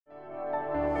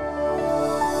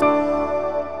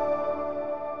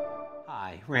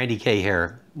Randy Kay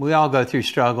here. We all go through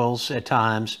struggles at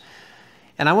times,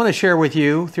 and I want to share with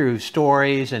you through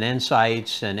stories and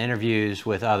insights and interviews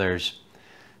with others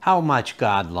how much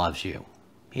God loves you.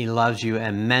 He loves you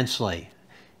immensely,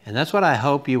 and that's what I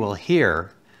hope you will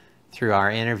hear through our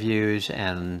interviews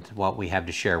and what we have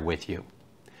to share with you.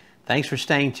 Thanks for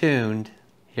staying tuned.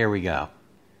 Here we go.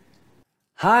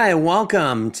 Hi,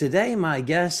 welcome. Today my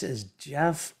guest is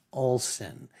Jeff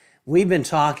Olson. We've been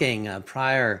talking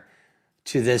prior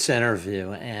to this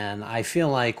interview, and I feel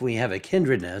like we have a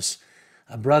kindredness,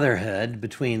 a brotherhood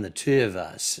between the two of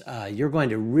us. You're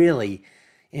going to really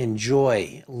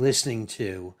enjoy listening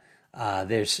to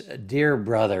this dear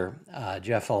brother,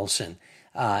 Jeff Olson.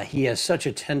 He has such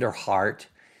a tender heart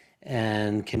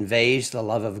and conveys the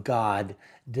love of God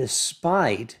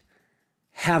despite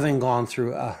having gone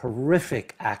through a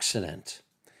horrific accident.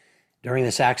 During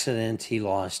this accident, he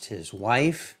lost his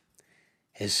wife,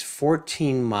 his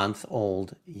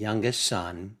 14-month-old youngest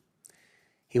son.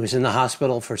 He was in the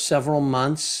hospital for several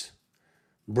months,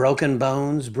 broken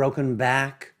bones, broken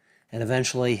back, and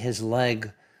eventually his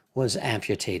leg was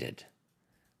amputated.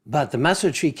 But the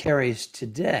message he carries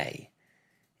today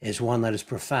is one that is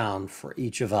profound for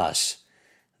each of us,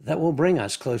 that will bring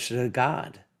us closer to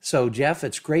God. So, Jeff,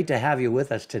 it's great to have you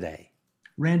with us today.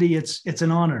 Randy, it's an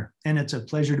honor, and it's a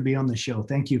pleasure to be on the show.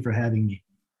 Thank you for having me.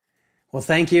 Well,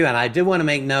 thank you. And I do want to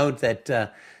make note that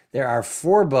there are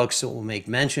 4 books that we'll make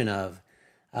mention of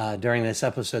during this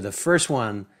episode. The first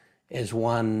one is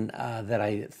one that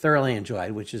I thoroughly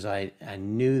enjoyed, which is I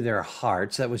Knew Their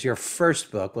Hearts. That was your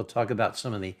first book. We'll talk about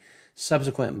some of the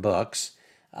subsequent books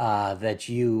that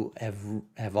you have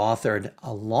authored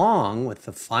along with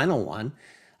the final one,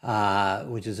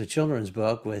 which is a children's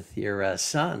book with your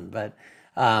son. But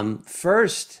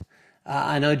first,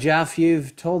 I know, Jeff,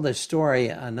 you've told this story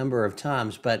a number of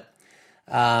times, but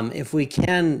if we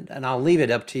can, and I'll leave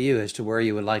it up to you as to where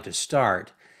you would like to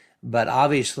start, but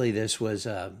obviously this was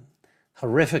a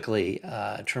horrifically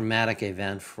traumatic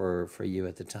event for you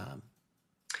at the time.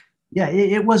 Yeah,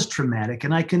 it was traumatic,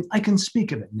 and I can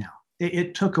speak of it now.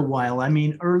 It took a while. I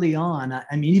mean, early on,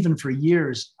 even for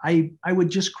years, I would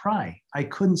just cry. I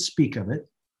couldn't speak of it.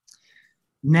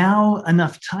 Now,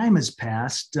 enough time has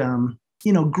passed.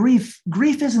 Grief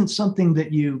isn't something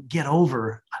that you get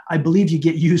over. I believe you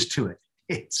get used to it.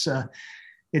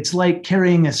 It's like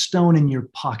carrying a stone in your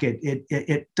pocket.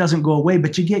 It doesn't go away,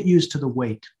 but you get used to the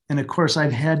weight. And of course,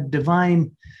 I've had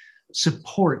divine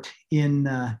support in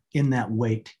that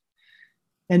weight.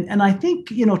 And I think,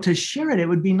 to share it, it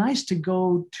would be nice to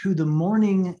go to the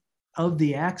morning of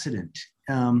the accident.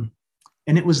 And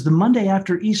it was the Monday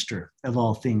after Easter, of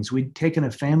all things. We'd taken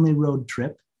a family road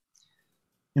trip,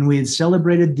 and we had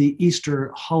celebrated the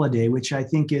Easter holiday, which I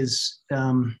think is,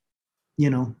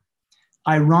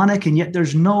 ironic, and yet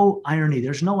there's no irony.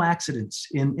 There's no accidents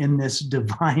in this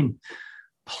divine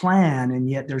plan, and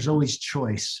yet there's always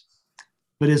choice.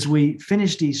 But as we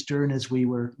finished Easter and as we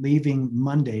were leaving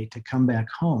Monday to come back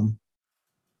home,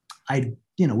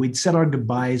 we'd said our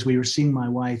goodbyes. We were seeing my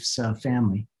wife's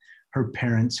family, her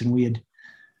parents, and we had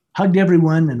hugged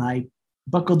everyone, and I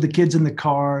buckled the kids in the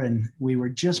car, and we were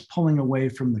just pulling away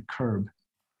from the curb.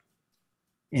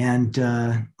 And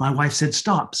my wife said,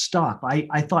 stop.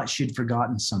 I thought she'd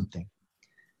forgotten something.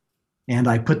 And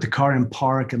I put the car in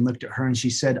park and looked at her, and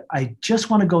she said, I just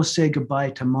want to go say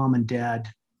goodbye to Mom and Dad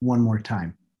one more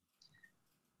time.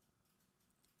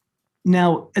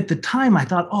 Now, at the time, I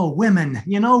thought, oh, women,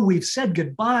 we've said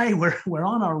goodbye. We're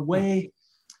on our way.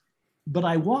 But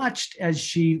I watched as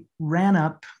she ran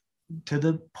up to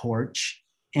the porch,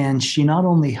 and she not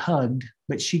only hugged,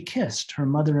 but she kissed her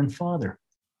mother and father.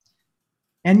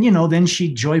 And, then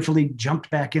she joyfully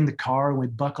jumped back in the car, and we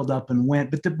buckled up and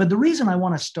went. But the reason I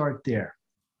want to start there,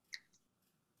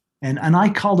 and I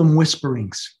call them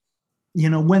whisperings, when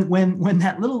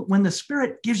the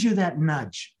Spirit gives you that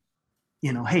nudge,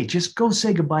 hey, just go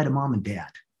say goodbye to Mom and Dad.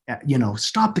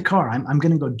 Stop the car. I'm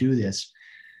going to go do this.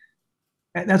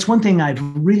 That's one thing I've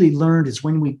really learned is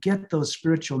when we get those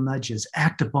spiritual nudges,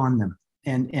 act upon them.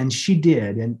 And she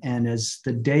did. And as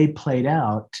the day played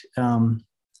out,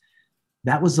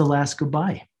 that was the last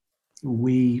goodbye.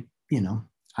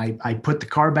 I put the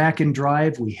car back in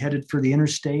drive. We headed for the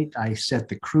interstate. I set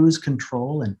the cruise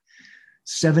control, and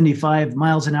 75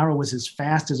 miles an hour was as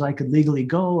fast as I could legally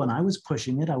go. And I was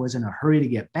pushing it. I was in a hurry to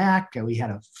get back. We had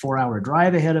a 4-hour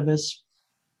drive ahead of us.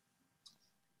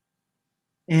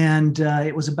 And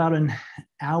it was about an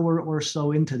hour or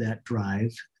so into that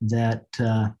drive that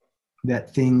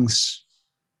things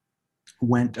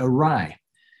went awry.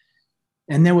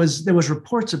 And there was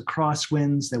reports of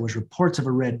crosswinds. There was reports of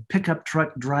a red pickup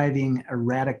truck driving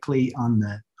erratically on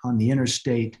on the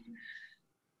interstate.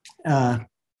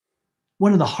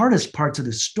 One of the hardest parts of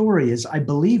the story is I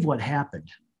believe what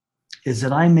happened is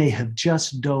that I may have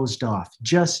just dozed off.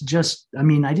 I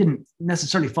mean, I didn't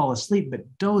necessarily fall asleep,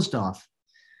 but dozed off,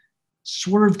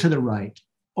 swerved to the right,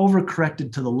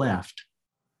 overcorrected to the left,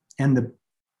 and the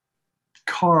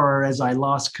car, as I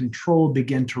lost control,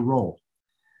 began to roll.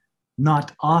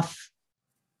 Not off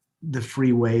the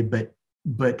freeway,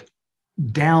 but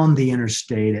down the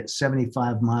interstate at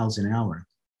 75 miles an hour.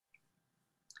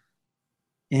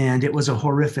 And it was a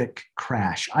horrific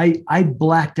crash. I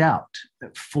blacked out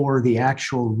for the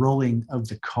actual rolling of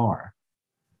the car.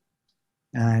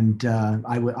 And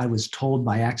I was told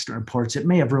by accident reports it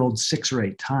may have rolled 6 or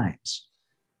 8 times.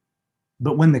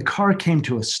 But when the car came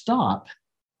to a stop,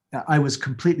 I was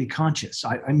completely conscious.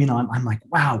 I'm like,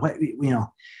 wow, what,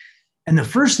 And the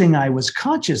first thing I was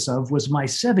conscious of was my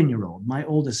 7-year-old, my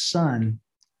oldest son,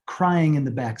 crying in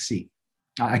the back seat.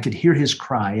 I could hear his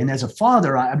cry. And as a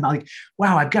father, I'm like,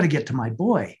 wow, I've got to get to my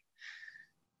boy.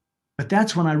 But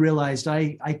that's when I realized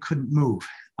I couldn't move.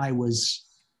 I was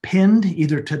pinned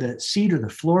either to the seat or the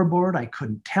floorboard. I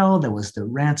couldn't tell. There was the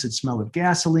rancid smell of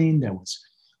gasoline. There was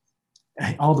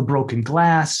all the broken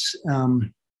glass.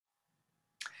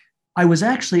 I was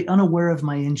actually unaware of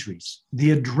my injuries.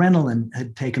 The adrenaline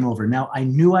had taken over. Now, I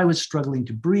knew I was struggling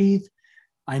to breathe.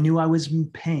 I knew I was in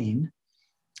pain.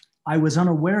 I was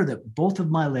unaware that both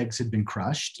of my legs had been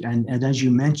crushed. And as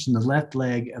you mentioned, the left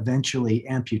leg eventually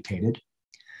amputated.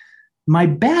 My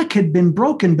back had been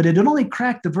broken, but it had only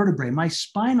cracked the vertebrae. My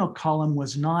spinal column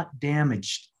was not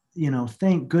damaged.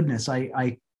 Thank goodness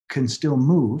I can still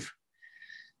move.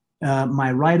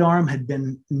 My right arm had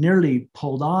been nearly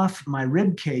pulled off. My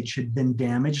rib cage had been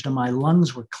damaged and my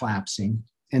lungs were collapsing.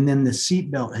 And then the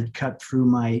seatbelt had cut through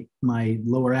my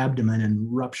lower abdomen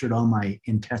and ruptured all my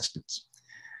intestines.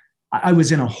 I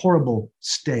was in a horrible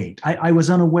state. I was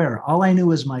unaware. All I knew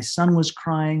was my son was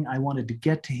crying. I wanted to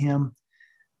get to him.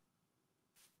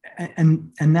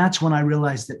 And that's when I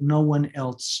realized that no one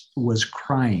else was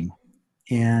crying.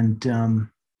 And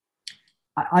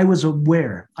I was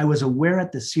aware. I was aware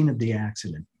at the scene of the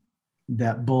accident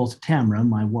that both Tamara,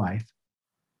 my wife,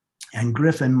 and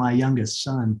Griffin, my youngest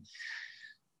son,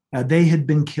 they had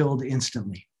been killed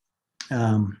instantly.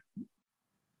 And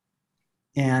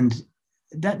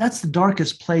that's the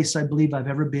darkest place I believe I've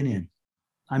ever been in.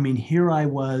 I mean, here I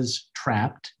was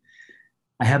trapped.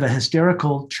 I have a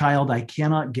hysterical child I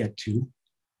cannot get to.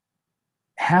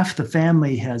 Half the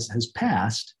family has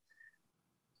passed.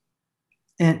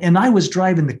 And I was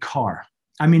driving the car.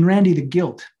 I mean, Randy, the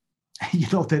guilt,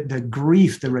 the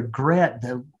grief, the regret,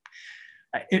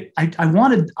 I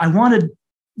wanted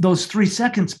those 3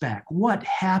 seconds back. What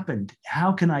happened?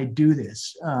 How can I do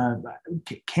this?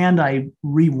 Can I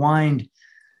rewind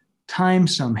time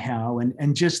somehow?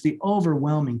 And just the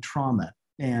overwhelming trauma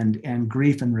and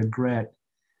grief and regret.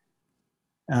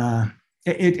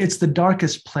 It's the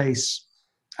darkest place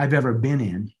I've ever been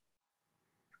in.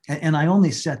 And I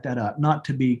only set that up not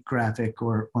to be graphic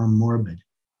or morbid.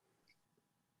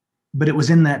 But it was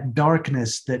in that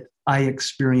darkness that I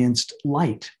experienced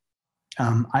light.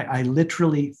 I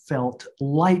literally felt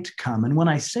light come. And when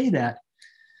I say that,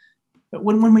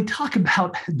 when we talk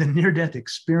about the near-death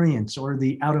experience or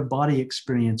the out-of-body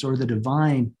experience or the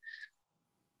divine,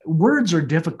 words are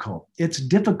difficult. It's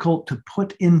difficult to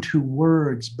put into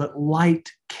words, but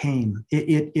light came.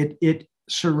 It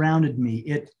surrounded me.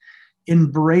 It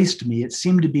embraced me. It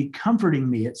seemed to be comforting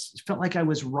me. It felt like I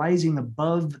was rising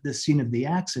above the scene of the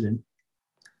accident.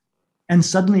 And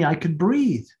suddenly I could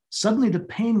breathe. Suddenly the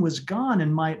pain was gone.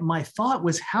 And my thought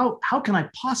was, how can I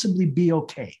possibly be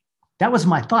okay? That was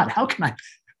my thought.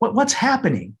 What's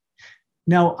happening?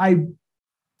 Now, I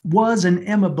was and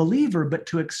am a believer, but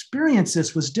to experience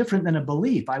this was different than a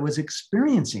belief. I was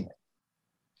experiencing it.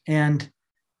 And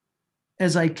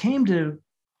as I came to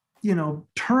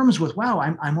terms with, wow,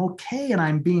 I'm okay and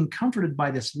I'm being comforted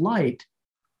by this light.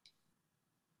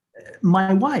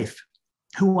 My wife,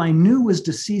 who I knew was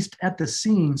deceased at the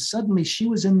scene, suddenly she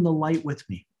was in the light with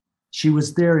me. She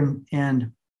was there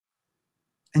and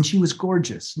she was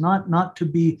gorgeous, not to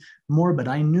be morbid.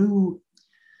 I knew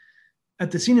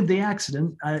at the scene of the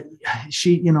accident,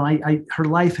 her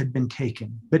life had been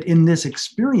taken, but in this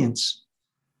experience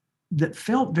that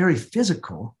felt very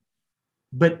physical,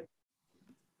 but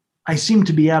I seemed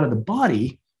to be out of the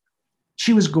body,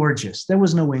 she was gorgeous. There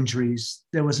was no injuries.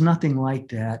 There was nothing like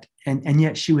that. And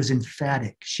yet she was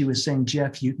emphatic. She was saying,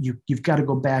 Jeff, you've got to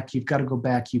go back. You've got to go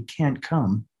back. You can't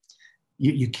come.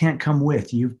 You can't come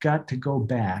with. You've got to go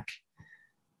back.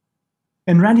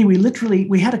 And Randy,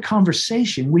 we had a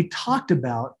conversation. We talked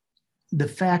about the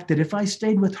fact that if I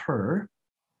stayed with her,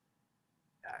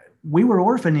 we were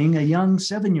orphaning a young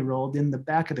 7-year-old in the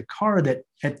back of the car that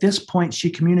at this point she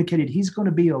communicated, he's going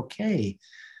to be okay,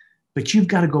 but you've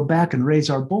got to go back and raise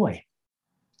our boy.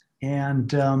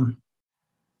 And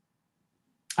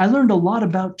I learned a lot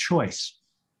about choice.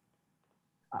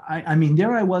 I mean,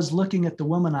 there I was looking at the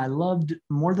woman I loved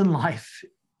more than life,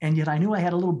 and yet I knew I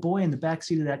had a little boy in the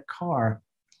backseat of that car.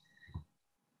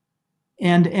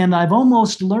 And I've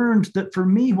almost learned that for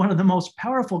me, one of the most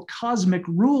powerful cosmic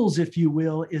rules, if you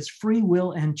will, is free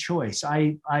will and choice.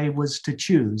 I was to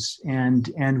choose, and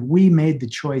we made the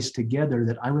choice together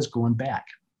that I was going back.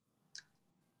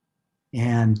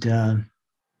 And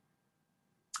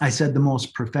I said the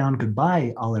most profound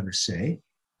goodbye I'll ever say.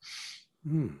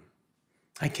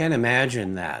 I can't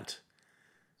imagine that.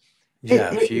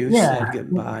 Jeff, you said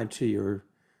goodbye to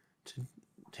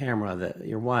Tamara,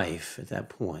 your wife, at that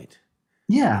point.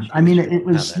 Yeah, I mean, it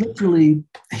was literally,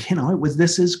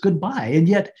 this is goodbye. And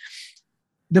yet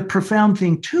the profound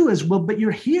thing too is, well, but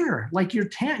you're here, like you're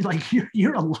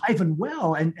alive and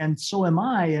well, and so am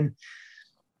I.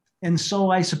 And so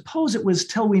I suppose it was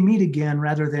till we meet again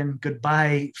rather than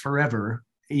goodbye forever,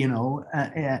 and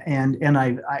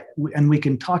we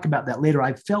can talk about that later.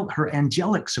 I felt her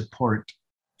angelic support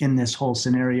in this whole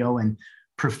scenario in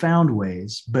profound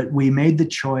ways, but we made the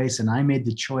choice, and I made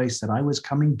the choice that I was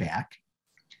coming back.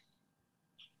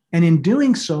 And in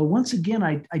doing so, once again,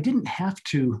 I didn't have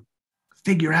to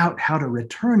figure out how to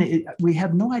return it. We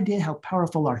have no idea how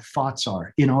powerful our thoughts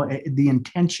are, the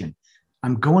intention.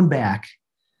 I'm going back.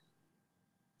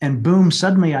 And boom,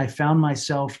 suddenly I found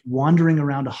myself wandering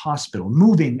around a hospital,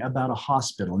 moving about a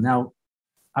hospital. Now,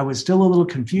 I was still a little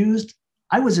confused.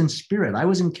 I was in spirit. I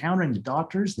was encountering the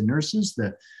doctors, the nurses,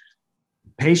 the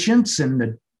patients, and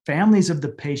the families of the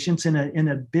patients in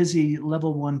a busy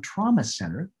level 1 trauma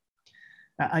center.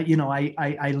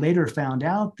 I later found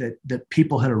out that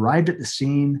people had arrived at the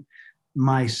scene.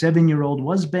 My 7-year-old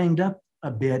was banged up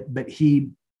a bit, but he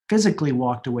physically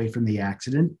walked away from the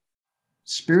accident.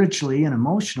 Spiritually and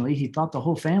emotionally, he thought the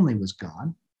whole family was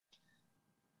gone.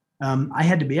 I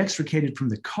had to be extricated from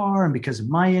the car, and because of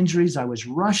my injuries, I was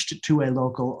rushed to a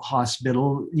local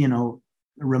hospital, a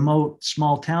remote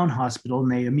small town hospital,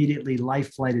 and they immediately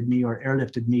life flighted me or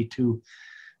airlifted me to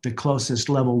the closest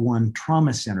level 1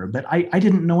 trauma center. But I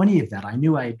didn't know any of that. I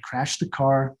knew I had crashed the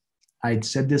car. I'd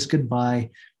said this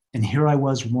goodbye. And here I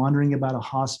was wandering about a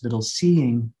hospital,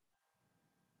 seeing,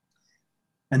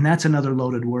 and that's another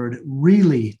loaded word,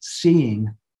 really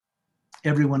seeing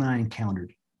everyone I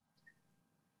encountered.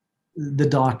 The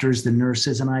doctors, the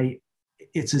nurses, and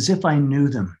it's as if I knew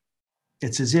them.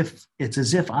 It's as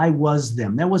if I was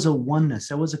them. There was a oneness,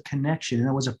 there was a connection, and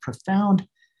there was a profound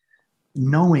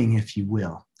knowing, if you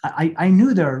will. I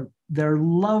knew their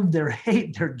love, their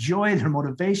hate, their joy, their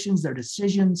motivations, their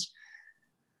decisions.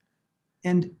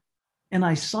 And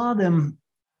I saw them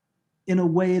in a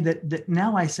way that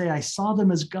now I say I saw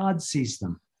them as God sees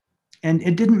them. And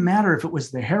it didn't matter if it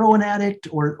was the heroin addict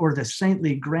or the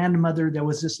saintly grandmother. There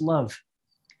was this love.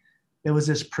 There was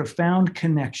this profound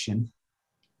connection.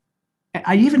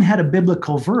 I even had a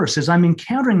biblical verse as I'm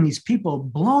encountering these people,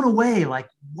 blown away, like,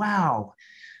 wow,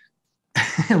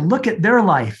 look at their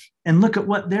life and look at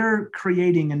what they're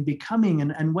creating and becoming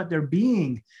and what they're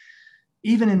being,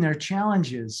 even in their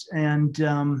challenges. And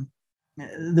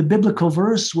the biblical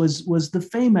verse was the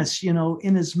famous,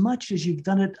 inasmuch as you've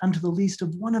done it unto the least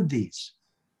of one of these,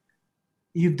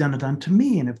 you've done it unto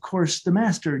me. And of course, the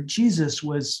Master Jesus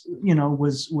was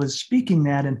speaking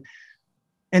that,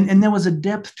 and there was a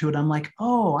depth to it. I'm like,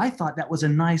 oh, I thought that was a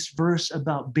nice verse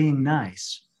about being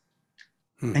nice.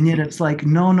 And yet it's like,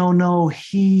 no,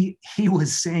 he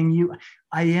was saying,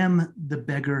 I am the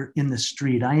beggar in the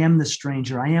street. I am the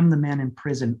stranger. I am the man in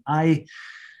prison. I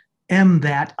am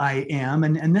that I am.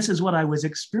 And this is what I was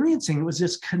experiencing. It was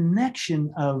this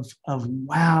connection of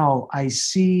wow, I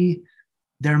see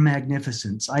their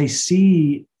magnificence. I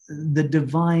see the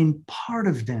divine part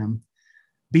of them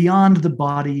beyond the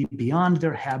body, beyond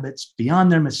their habits,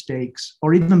 beyond their mistakes,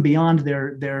 or even beyond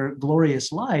their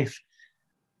glorious life.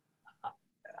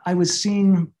 I was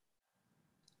seeing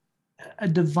a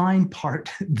divine part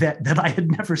that I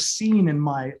had never seen in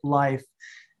my life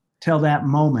till that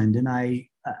moment. And I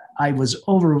was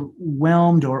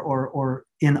overwhelmed or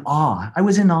in awe. I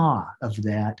was in awe of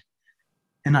that.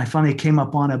 And I finally came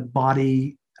up on a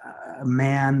body, a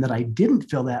man that I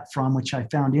didn't feel that from, which I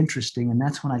found interesting. And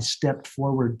that's when I stepped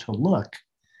forward to look.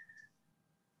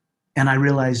 And I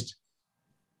realized,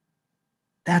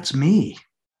 that's me.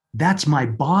 That's my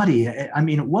body. I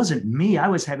mean, it wasn't me. I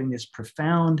was having this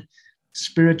profound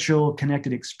spiritual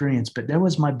connected experience, but there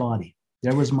was my body.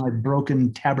 There was my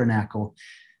broken tabernacle.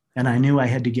 And I knew I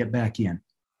had to get back in.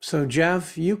 So,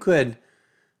 Jeff, you could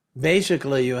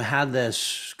basically, you had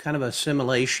this kind of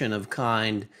assimilation of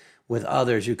kind with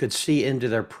others. You could see into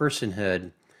their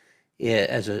personhood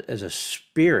as a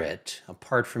spirit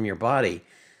apart from your body.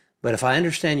 But if I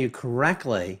understand you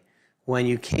correctly, when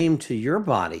you came to your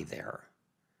body there,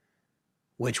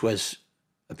 which was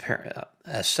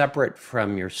separate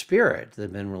from your spirit that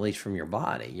had been released from your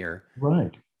body, your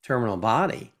Right. terminal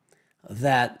body,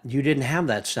 that you didn't have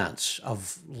that sense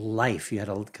of life. You had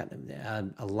a kind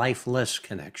of a lifeless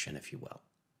connection, if you will.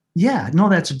 Yeah, no,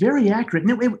 that's very accurate.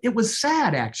 And it was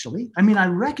sad, actually. I mean, I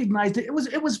recognized it.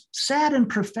 It was sad and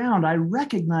profound. I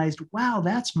recognized, wow,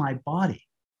 that's my body.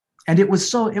 And it was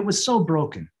so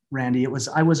broken, Randy.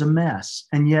 I was a mess.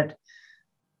 And yet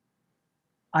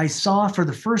I saw for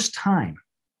the first time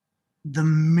the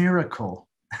miracle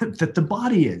that the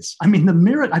body is. I mean, the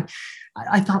miracle.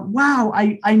 I thought, wow,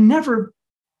 I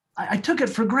took it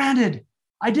for granted.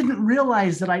 I didn't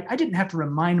realize that I didn't have to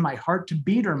remind my heart to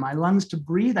beat or my lungs to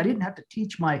breathe. I didn't have to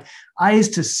teach my eyes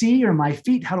to see or my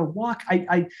feet how to walk.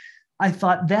 I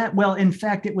thought that, well, in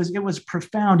fact, it was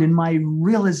profound in my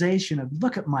realization of,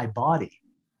 look at my body.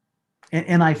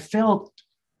 And I felt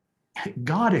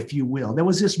God, if you will. There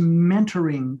was this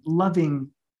mentoring,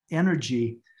 loving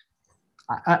energy.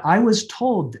 I was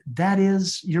told that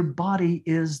is, your body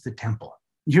is the temple.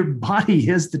 Your body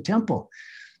is the temple.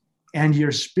 And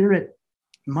your spirit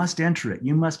must enter it.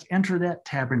 You must enter that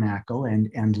tabernacle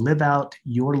and live out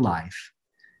your life.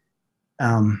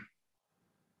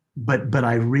 But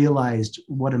I realized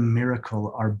what a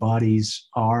miracle our bodies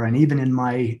are. And even in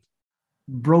my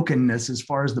brokenness, as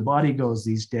far as the body goes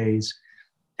these days,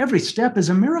 every step is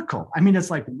a miracle. I mean, it's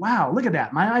like, wow, look at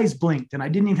that. My eyes blinked and I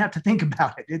didn't even have to think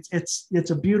about it. It's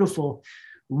a beautiful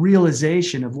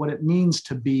realization of what it means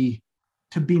to be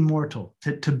mortal,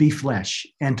 to be flesh,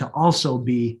 and to also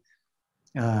be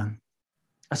a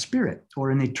spirit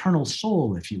or an eternal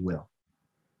soul, if you will.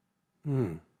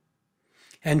 Hmm.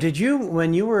 And did you,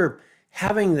 when you were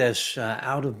having this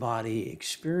out of body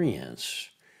experience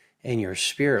in your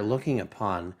spirit, looking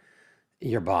upon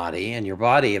your body, and your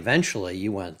body eventually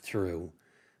you went through,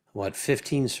 what,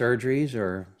 15 surgeries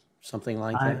or something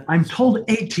like that? I'm told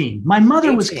 18. My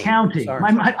mother was 18. counting. Sorry.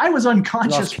 I was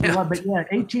unconscious Lost for a while, but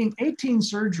count. yeah, 18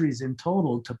 surgeries in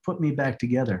total to put me back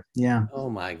together. Yeah. Oh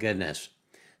my goodness.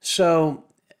 So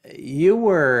you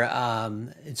were,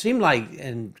 it seemed like,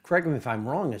 and correct me if I'm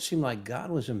wrong, it seemed like God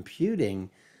was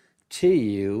imputing to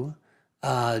you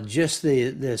just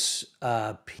this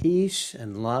peace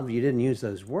and love. You didn't use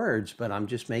those words, but I'm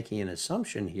just making an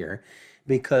assumption here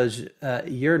because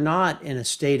you're not in a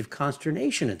state of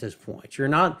consternation at this point. You're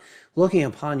not looking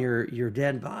upon your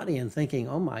dead body and thinking,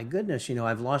 oh my goodness,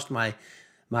 I've lost my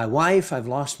wife, I've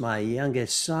lost my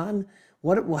youngest son.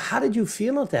 How did you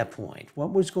feel at that point?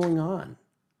 What was going on?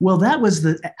 Well, that was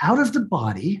the out of the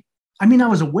body. I mean, I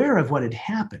was aware of what had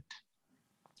happened,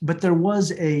 but there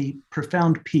was a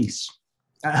profound peace,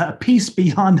 a peace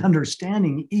beyond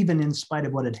understanding, even in spite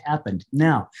of what had happened.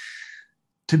 Now,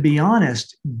 to be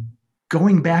honest,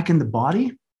 going back in the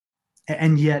body,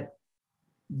 and yet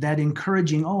that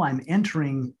encouraging, oh, I'm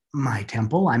entering my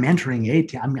temple, I'm entering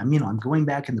I'm going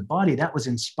back in the body. That was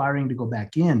inspiring to go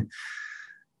back in.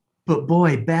 But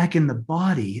boy, back in the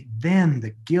body, then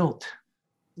the guilt,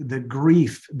 the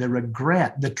grief, the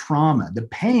regret, the trauma, the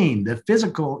pain, the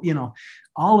physical,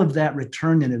 all of that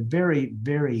returned in a very,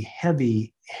 very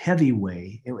heavy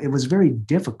way. It was very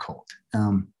difficult.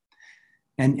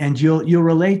 And you'll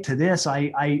relate to this.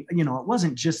 It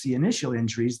wasn't just the initial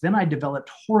injuries. Then I developed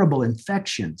horrible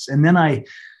infections. And then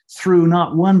through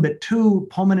not one, but two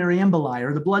pulmonary emboli,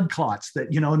 or the blood clots that,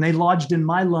 and they lodged in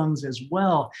my lungs as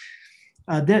well.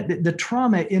 The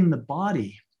trauma in the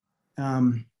body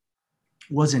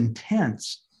was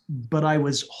intense, but I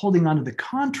was holding on to the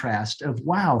contrast of,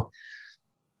 wow,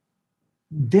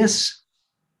 this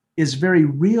is very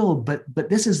real, but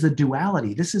this is the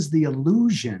duality. This is the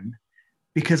illusion,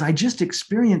 because I just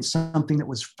experienced something that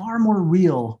was far more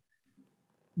real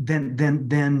than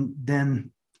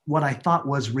what I thought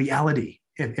was reality,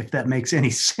 if that makes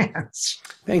any sense.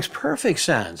 Makes perfect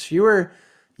sense. You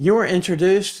were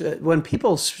introduced, when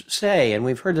people say, and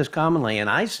we've heard this commonly, and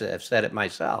I have said it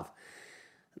myself,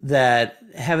 that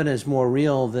heaven is more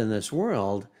real than this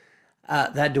world.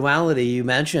 That duality you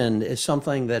mentioned is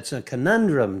something that's a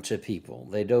conundrum to people.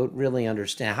 They don't really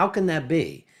understand. How can that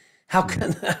be? How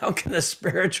can the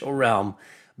spiritual realm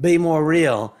be more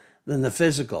real than the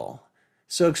physical?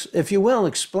 So if you will,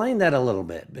 explain that a little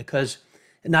bit, because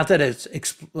not that it's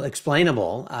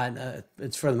explainable,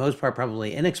 it's for the most part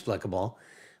probably inexplicable,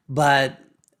 but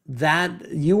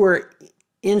that you were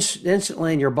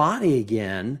instantly in your body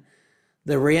again,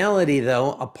 The reality,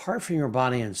 though, apart from your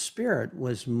body and spirit,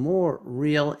 was more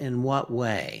real in what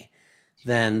way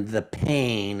than the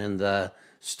pain and the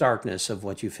starkness of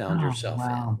what you found Oh, yourself in?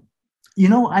 wow. You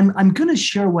know, I'm going to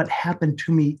share what happened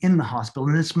to me in the hospital,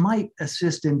 and this might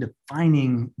assist in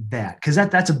defining that, because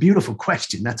that's a beautiful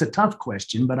question. That's a tough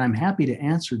question, but I'm happy to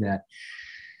answer that.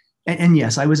 And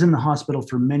yes, I was in the hospital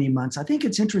for many months. I think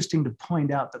it's interesting to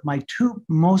point out that my two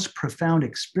most profound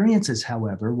experiences,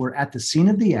 however, were at the scene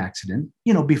of the accident,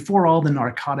 you know, before all the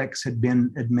narcotics had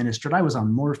been administered. I was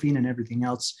on morphine and everything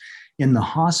else in the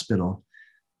hospital.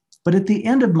 But at the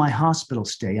end of my hospital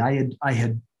stay,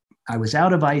 I was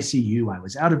out of ICU, I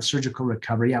was out of surgical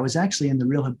recovery, I was actually in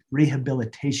the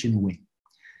rehabilitation wing,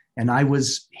 and I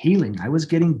was healing, I was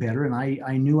getting better, and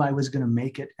I knew I was going to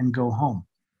make it and go home.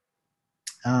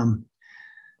 Um,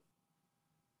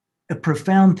 a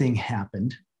profound thing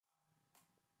happened.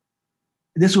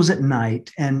 This was at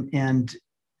night, and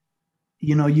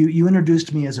you know, you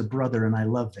introduced me as a brother, and I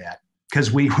love that,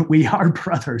 because we are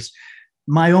brothers,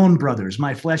 my own brothers,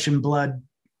 my flesh and blood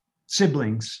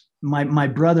siblings. My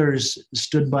brothers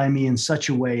stood by me in such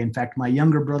a way. In fact, my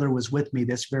younger brother was with me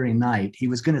this very night. He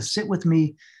was going to sit with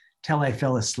me till I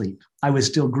fell asleep. I was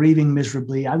still grieving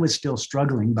miserably. I was still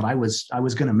struggling, but I was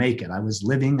going to make it. I was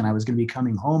living, and I was going to be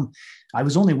coming home. I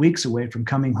was only weeks away from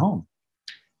coming home.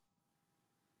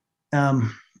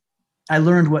 I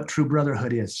learned what true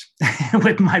brotherhood is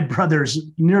with my brothers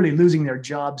nearly losing their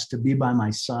jobs to be by my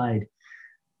side.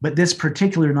 But this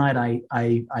particular night,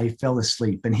 I fell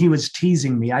asleep, and he was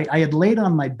teasing me. I had laid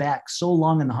on my back so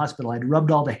long in the hospital, I'd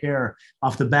rubbed all the hair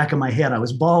off the back of my head. I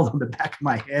was bald on the back of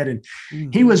my head, and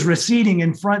he was receding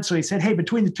in front. So he said, "Hey,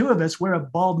 between the two of us, we're a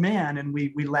bald man." And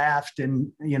we laughed,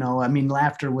 and you know, I mean,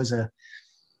 laughter was a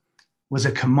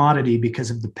commodity because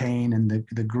of the pain and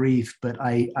the grief. But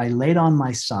I laid on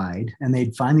my side, and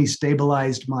they'd finally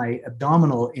stabilized my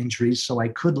abdominal injuries, so I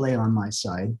could lay on my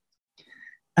side.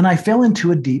 And I fell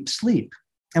into a deep sleep.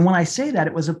 And when I say that,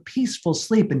 it was a peaceful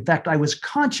sleep. In fact, I was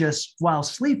conscious while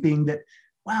sleeping that,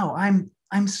 wow,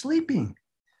 I'm sleeping.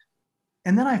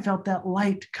 And then I felt that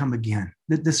light come again,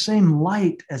 the same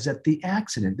light as at the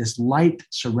accident. This light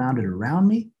surrounded around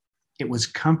me. It was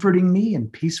comforting me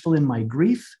and peaceful in my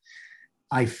grief.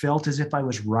 I felt as if I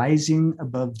was rising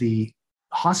above the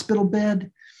hospital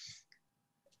bed.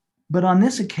 But on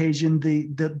this occasion,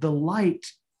 the light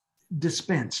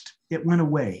dispensed. It went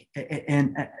away,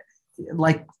 and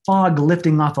like fog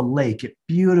lifting off a lake, it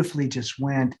beautifully just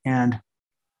went. And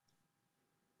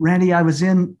Randy, I was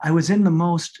in the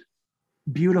most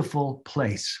beautiful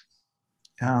place.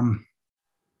 You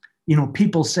know,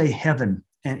 people say heaven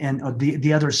and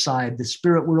the other side, the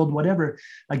spirit world, whatever.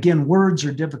 Again, words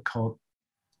are difficult.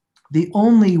 The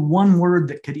only one word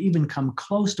that could even come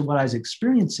close to what I was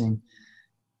experiencing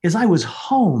is I was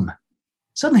home.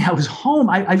 Suddenly I was home.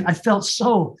 I felt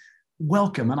so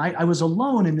welcome. And I was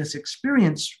alone in this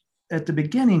experience at the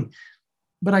beginning,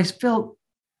 but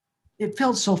it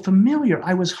felt so familiar.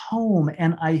 I was home,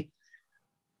 and I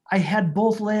had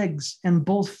both legs and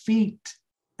both feet,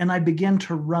 and I began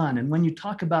to run. And when you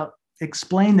talk about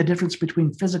explain the difference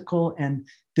between physical and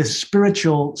this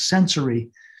spiritual sensory,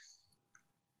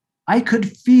 I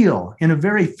could feel in a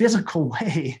very physical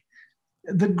way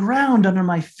the ground under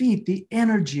my feet, the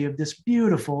energy of this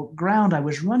beautiful ground I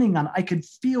was running on. I could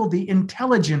feel the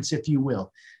intelligence, if you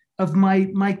will, of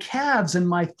my calves and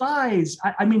my thighs.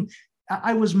 I mean,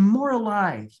 I was more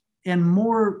alive and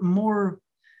more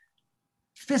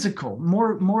physical,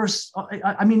 more.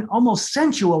 I mean, almost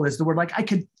sensual is the word. Like I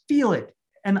could feel it,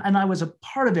 and I was a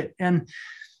part of it. And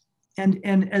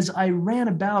as I ran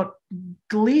about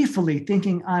gleefully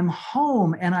thinking, I'm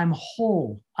home and I'm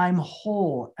whole.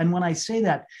 And when I say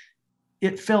that,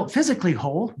 it felt physically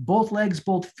whole, both legs,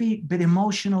 both feet, but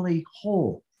emotionally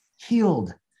whole,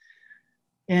 healed.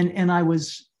 And I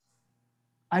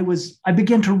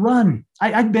began to run.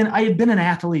 I had been an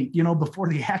athlete, you know, before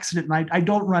the accident. And I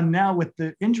don't run now with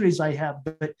the injuries I have,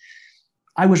 but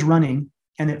I was running,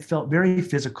 and it felt very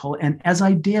physical. And as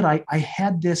I did, I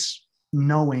had this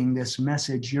knowing, this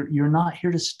message, you're not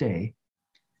here to stay.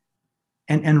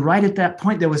 And right at that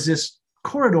point, there was this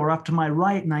corridor up to my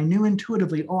right, and I knew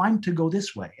intuitively, oh, I'm to go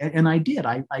this way. And I did.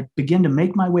 I began to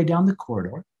make my way down the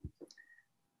corridor.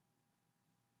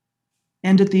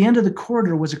 And at the end of the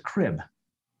corridor was a crib.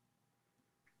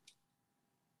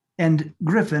 And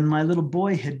Griffin, my little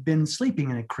boy, had been sleeping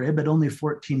in a crib at only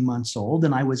 14 months old.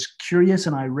 And I was curious,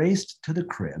 and I raced to the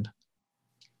crib.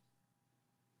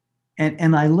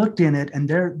 And I looked in it, and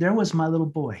there was my little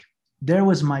boy. There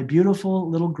was my beautiful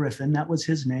little Griffin. That was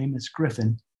his name, is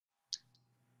Griffin.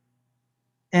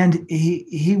 And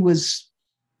he was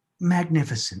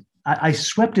magnificent, I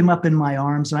swept him up in my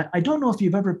arms. And I don't know if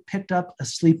you've ever picked up a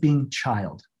sleeping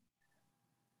child.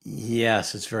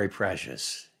 Yes, it's very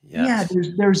precious. Yeah, Yes.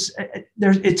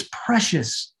 it's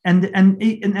precious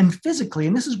and physically,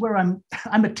 and this is where I'm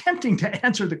attempting to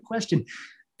answer the question.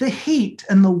 The heat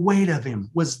and the weight of him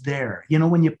was there,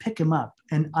 when you pick him up,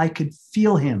 and I could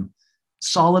feel him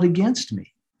solid against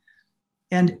me,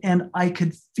 and I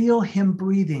could feel him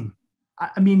breathing.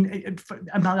 I mean,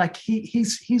 I'm not like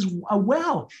he's a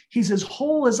well. He's as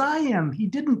whole as I am.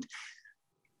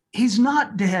 He's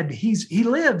not dead. He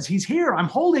lives. He's here. I'm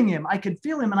holding him. I could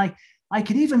feel him, and I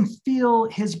could even feel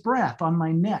his breath on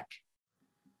my neck.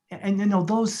 And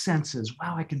those senses.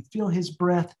 Wow, I can feel his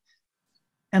breath.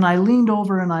 And I leaned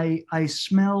over and I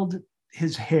smelled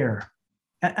his hair.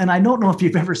 And I don't know if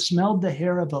you've ever smelled the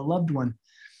hair of a loved one.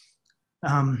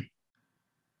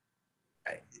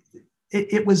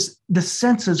 It was, the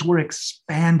senses were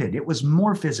expanded. It was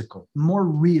more physical, more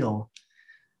real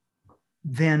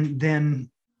than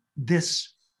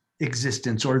this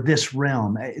existence or this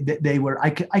realm.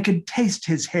 I could taste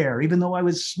his hair, even though I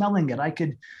was smelling it. I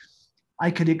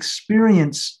could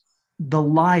experience the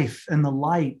life and the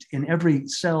light in every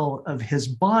cell of his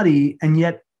body, and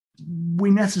yet we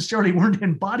necessarily weren't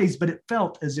in bodies, but it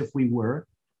felt as if we were.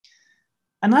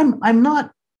 And I'm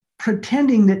not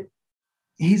pretending that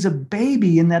he's a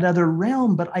baby in that other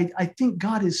realm, but I think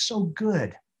God is so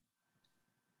good.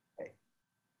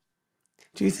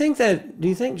 Do you think,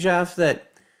 Jeff, that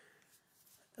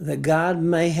God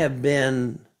may have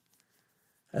been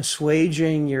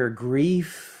assuaging your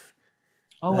grief,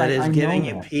 that is I giving know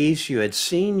you that. peace? You had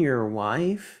seen your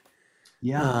wife,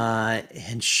 Yeah,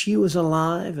 and she was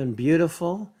alive and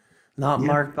beautiful, not yeah,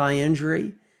 marked by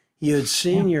injury. You had yeah.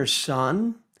 seen your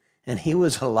son, and he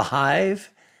was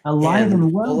alive Alive and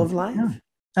and full of well. Yeah. life.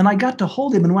 And I got to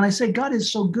hold him. And when I say God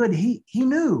is so good, he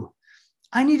knew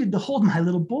I needed to hold my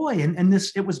little boy. And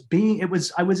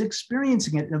I was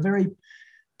experiencing it in a very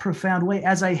profound way.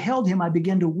 As I held him, I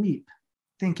began to weep,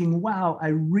 thinking, wow, I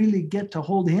really get to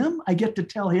hold him. I get to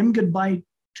tell him goodbye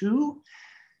too.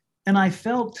 And I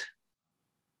felt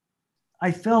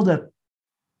a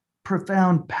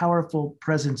profound, powerful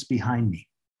presence behind me.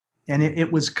 And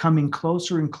it was coming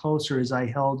closer and closer as I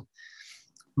held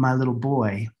my little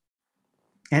boy.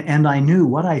 And I knew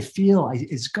what I feel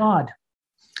is God.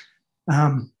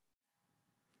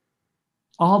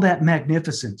 All that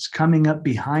magnificence coming up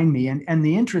behind me. And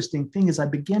the interesting thing is I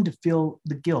began to feel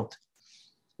the guilt.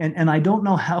 And I don't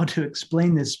know how to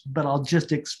explain this, but I'll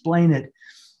just explain it.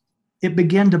 It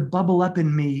began to bubble up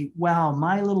in me. Wow,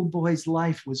 my little boy's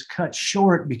life was cut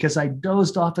short because I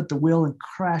dozed off at the wheel and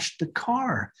crashed the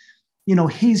car.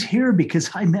 He's here because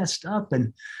I messed up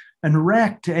and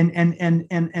wrecked. And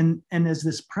as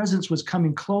this presence was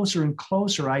coming closer and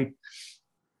closer,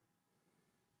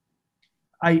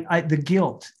 the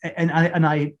guilt and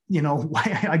I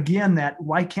again, that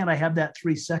why can't I have that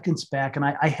 3 seconds back? And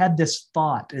I had this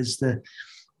thought as the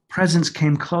presence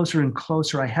came closer and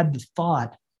closer. I had the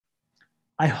thought,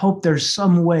 I hope there's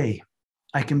some way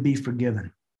I can be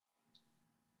forgiven.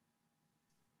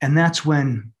 And that's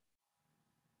when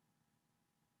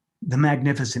the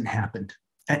magnificent happened.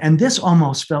 And this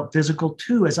almost felt physical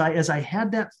too, as I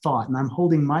had that thought and I'm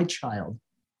holding my child.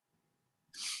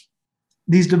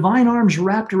 These divine arms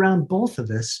wrapped around both of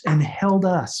us and held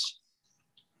us.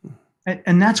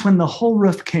 And that's when the whole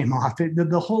roof came off.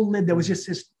 The whole lid, there was just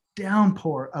this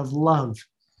downpour of love,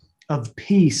 of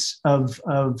peace, of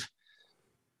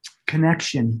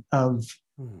connection, of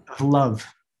love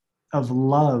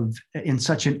in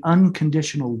such an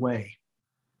unconditional way.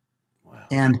 Wow.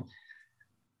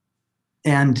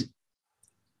 And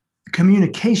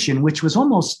communication, which was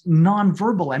almost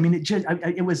nonverbal. I mean,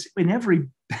 it was in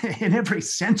every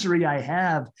sensory I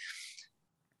have.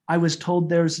 I was told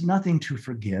there's nothing to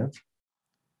forgive.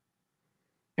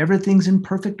 Everything's in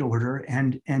perfect order,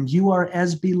 and you are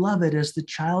as beloved as the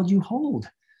child you hold.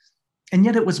 And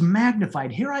yet it was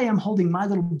magnified. Here I am holding my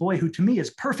little boy, who to me is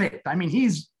perfect. I mean,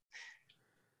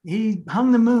 he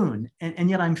hung the moon, and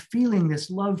yet I'm feeling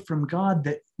this love from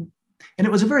God and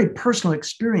it was a very personal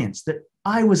experience that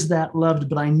I was that loved,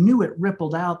 but I knew it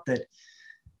rippled out that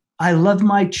I love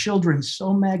my children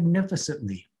so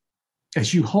magnificently.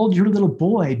 As you hold your little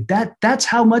boy, that's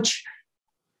how much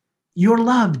you're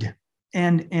loved.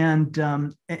 And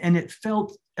it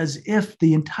felt as if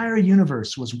the entire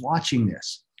universe was watching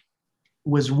this,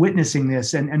 was witnessing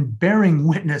this, and bearing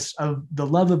witness of the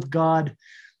love of God,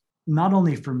 not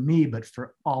only for me, but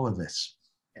for all of us.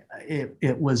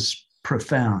 It was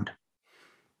profound.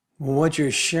 Well, what you're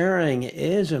sharing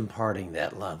is imparting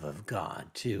that love of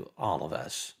God to all of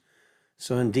us.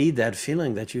 So indeed, that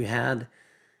feeling that you had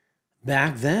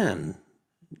back then,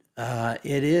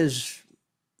 it is,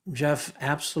 Jeff,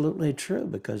 absolutely true,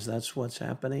 because that's what's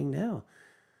happening now.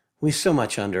 We so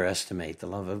much underestimate the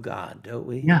love of God, don't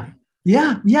we? Yeah.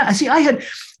 Yeah. Yeah. I see. I had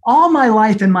all my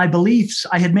life in my beliefs,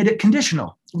 I had made it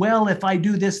conditional. Well, if I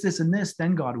do this, this, and this,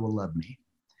 then God will love me.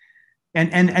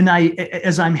 And I,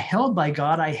 as I'm held by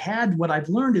God, I had what I've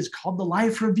learned is called the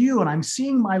life review, and I'm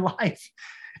seeing my life,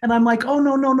 and I'm like, oh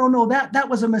no, no, no, no, that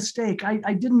was a mistake.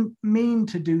 I didn't mean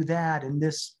to do that. And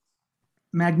this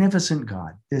magnificent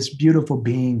God, this beautiful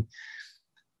being,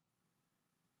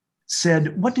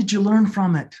 said, "What did you learn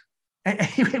from it?"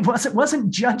 It wasn't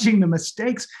judging the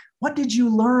mistakes. What did you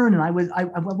learn? And I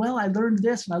learned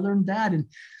this and I learned that, and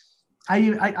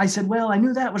I said, well, I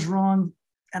knew that was wrong,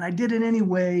 and I did it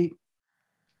anyway.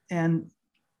 And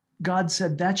God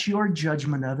said, that's your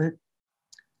judgment of it,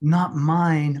 not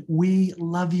mine. We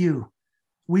love you.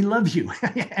 We love you.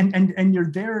 and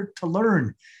you're there to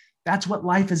learn. That's what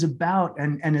life is about.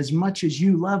 And as much as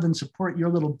you love and support your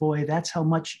little boy, that's how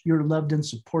much you're loved and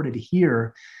supported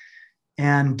here.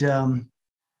 And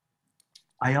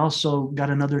I also got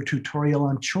another tutorial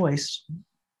on choice.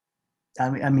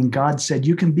 I mean, God said,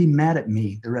 you can be mad at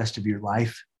me the rest of your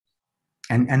life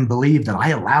and believe that I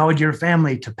allowed your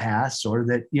family to pass, or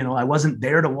that, I wasn't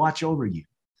there to watch over you.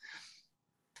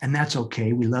 And that's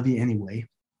okay. We love you anyway.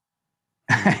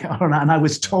 And I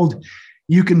was told,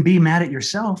 you can be mad at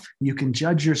yourself. You can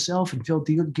judge yourself and feel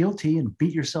guilty and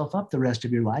beat yourself up the rest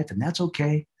of your life. And that's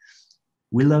okay.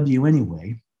 We love you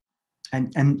anyway.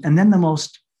 And then the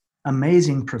most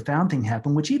amazing, profound thing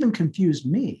happened, which even confused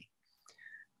me.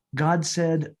 God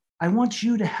said, I want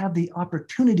you to have the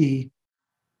opportunity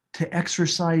to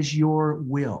exercise your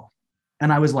will.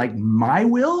 And I was like, my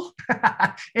will?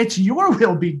 It's your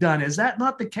will be done. Is that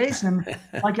not the case? And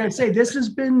like I say, this has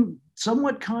been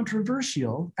somewhat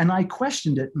controversial. And I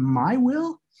questioned it, my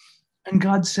will? And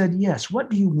God said, yes, what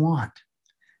do you want?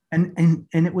 And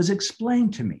it was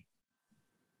explained to me.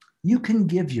 You can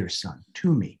give your son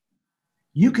to me.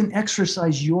 You can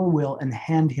exercise your will and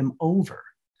hand him over.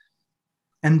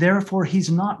 And therefore, he's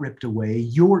not ripped away.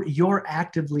 You're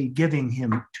actively giving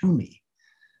him to me.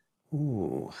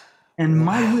 Ooh. And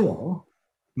Wow.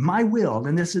 my will,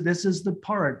 and this is the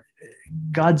part,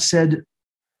 God said,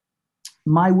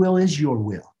 my will is your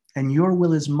will, and your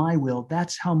will is my will.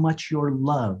 That's how much you're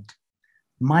loved.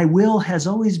 My will has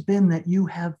always been that you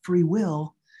have free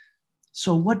will.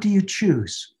 So what do you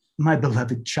choose, my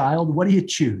beloved child? What do you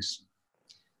choose?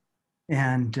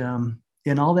 And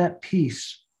in all that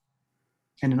peace,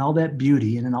 and in all that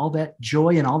beauty, and in all that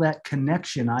joy, and all that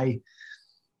connection, I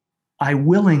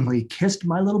willingly kissed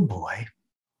my little boy,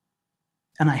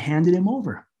 and I handed him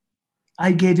over.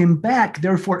 I gave him back,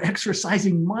 therefore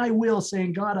exercising my will,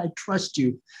 saying, God, I trust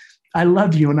you. I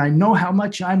love you, and I know how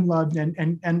much I'm loved,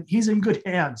 and he's in good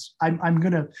hands. I'm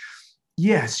going to,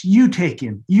 yes, you take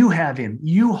him, you have him,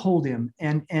 you hold him.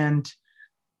 And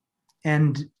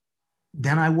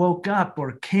then I woke up,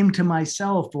 or came to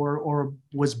myself, or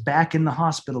was back in the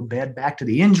hospital bed, back to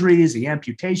the injuries, the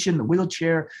amputation, the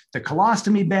wheelchair, the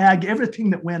colostomy bag, everything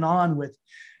that went on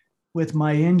with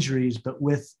my injuries, but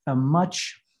with a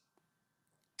much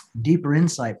deeper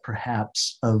insight,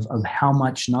 perhaps, of how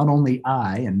much not only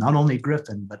I, and not only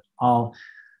Griffin, but how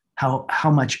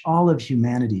much all of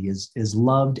humanity is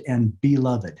loved and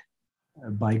beloved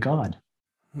by God.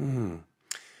 That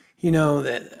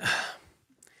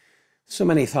so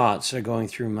many thoughts are going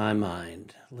through my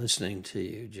mind listening to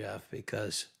you, Jeff,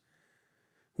 because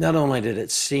not only did it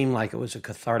seem like it was a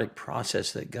cathartic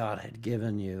process that God had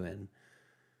given you, and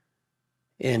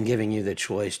in giving you the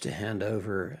choice to hand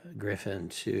over Griffin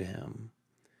to him,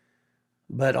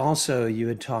 but also you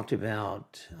had talked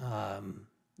about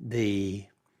the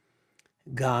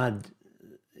God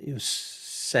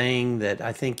saying that,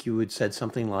 I think you had said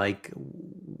something like,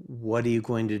 what are you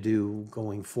going to do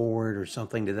going forward, or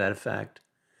something to that effect.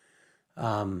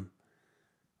 And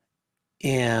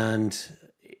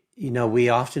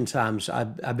we oftentimes,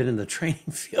 I've been in the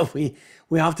training field,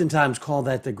 we oftentimes call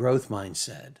that the growth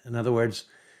mindset. In other words,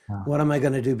 what am I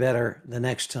going to do better the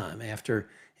next time after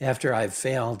I've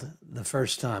failed the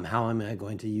first time? How am I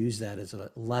going to use that as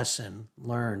a lesson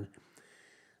learned?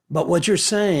 But what you're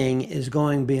saying is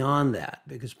going beyond that,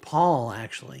 because Paul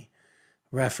actually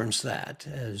referenced that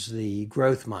as the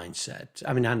growth mindset.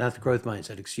 I mean, not the growth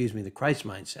mindset, excuse me, the Christ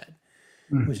mindset,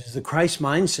 which is the Christ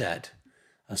mindset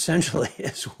essentially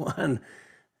is one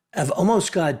of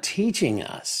almost God teaching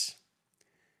us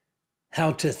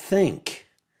how to think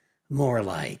more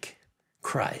like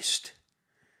Christ.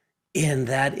 And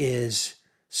that is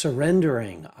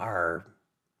surrendering our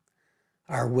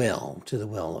our will to the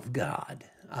will of God.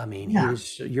 I mean, Yeah.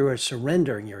 you're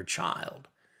surrendering your child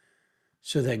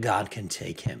so that God can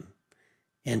take him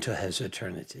into his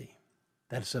eternity.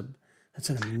 That's an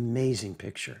amazing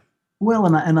picture. Well,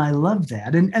 and I love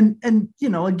that. And you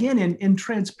know, again, in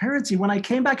transparency, when I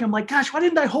came back, I'm like, gosh, why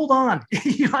didn't I hold on?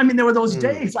 You know, I mean, there were those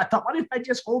days I thought, why didn't I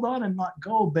just hold on and not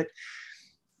go?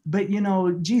 But you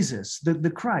know, Jesus,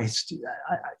 the Christ,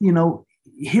 you know,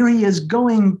 here he is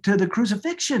going to the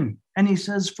crucifixion, and he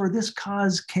says, "For this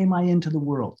cause came I into the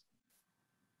world."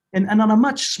 And on a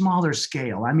much smaller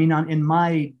scale, I mean, in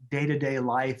my day-to-day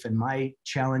life and my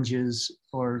challenges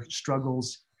or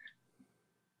struggles,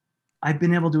 I've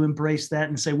been able to embrace that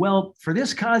and say, well, for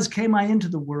this cause came I into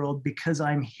the world because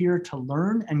I'm here to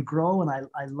learn and grow. And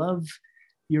I love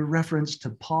your reference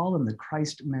to Paul and the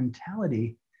Christ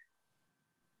mentality.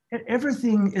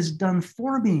 Everything is done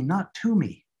for me, not to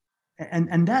me.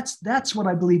 And that's what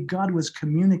I believe God was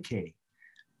communicating.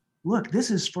 Look, this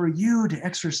is for you to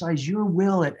exercise your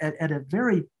will at a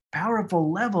very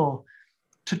powerful level,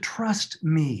 to trust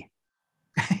me,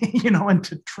 you know, and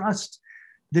to trust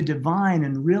the divine,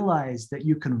 and realize that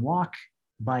you can walk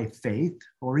by faith,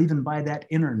 or even by that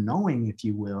inner knowing, if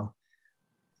you will,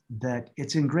 that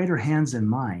it's in greater hands than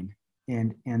mine.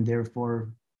 And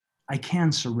therefore I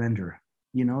can surrender.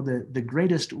 You know, the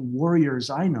greatest warriors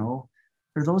I know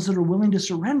are those that are willing to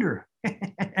surrender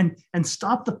and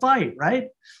stop the fight, right?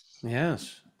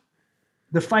 Yes.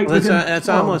 The fight Well, within that's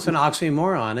almost an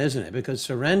oxymoron, isn't it? Because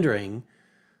surrendering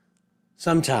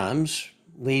sometimes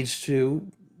leads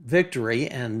to victory,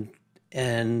 and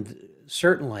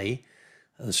certainly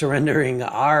surrendering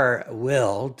our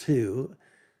will to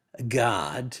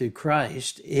God, to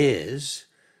Christ, is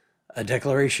a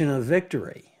declaration of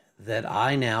victory, that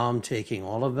I now am taking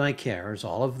all of my cares,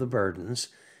 all of the burdens,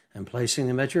 and placing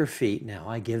them at your feet. Now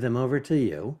I give them over to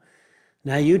you.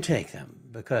 Now you take them,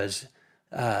 because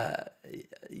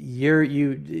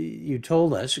you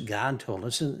told us, God told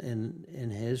us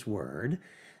in his word,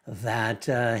 that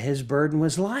his burden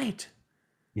was light.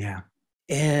 Yeah.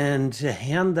 And to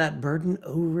hand that burden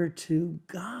over to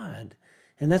God.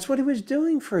 And that's what he was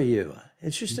doing for you.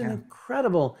 It's just an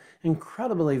incredible,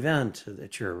 incredible event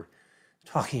that you're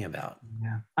talking about.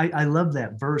 Yeah. I love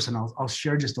that verse, and I'll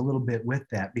share just a little bit with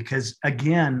that, because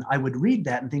again, I would read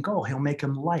that and think, oh, he'll make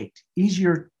them light,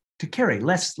 easier to carry,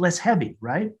 less heavy,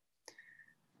 right?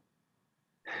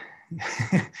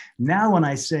 Now, when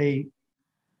I say,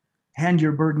 hand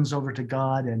your burdens over to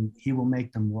God and he will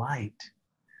make them light,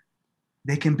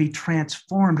 they can be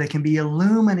transformed. They can be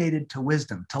illuminated to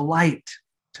wisdom, to light,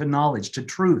 to knowledge, to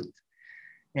truth.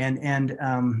 And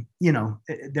you know,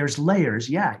 there's layers.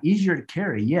 Yeah, easier to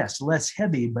carry. Yes, less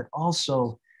heavy, but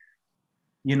also,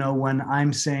 you know, when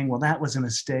I'm saying, well, that was a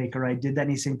mistake, or I did that,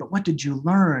 and he's saying, but what did you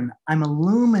learn? I'm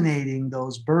illuminating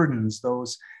those burdens,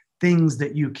 those things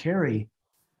that you carry,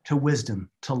 to wisdom,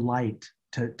 to light,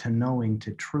 to knowing,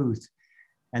 to truth.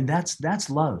 And that's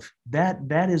love.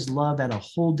 That is love at a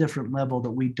whole different level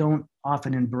that we don't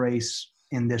often embrace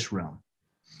in this realm.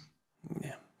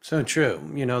 Yeah, so true.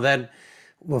 You know, that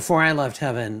before I left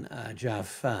heaven,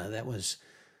 Jeff, that was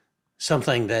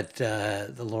something that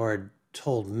the Lord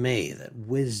told me, that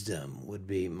wisdom would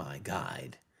be my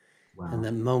guide. Wow. And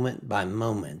that moment by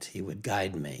moment, he would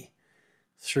guide me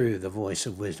through the voice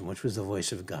of wisdom, which was the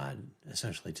voice of God,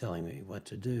 essentially telling me what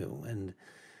to do. And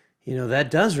you know, that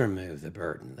does remove the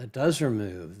burden. That does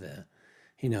remove the,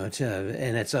 you know,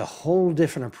 and it's a whole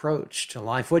different approach to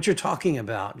life. What you're talking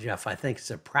about, Jeff, I think is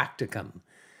a practicum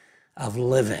of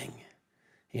living,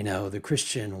 you know, the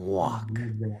Christian walk,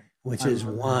 which is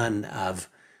one of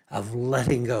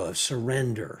letting go, of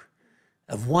surrender,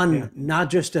 of one,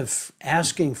 not just of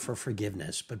asking for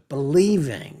forgiveness, but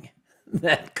believing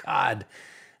that God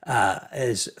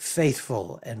is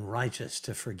faithful and righteous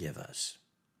to forgive us.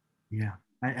 Yeah.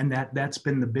 And that's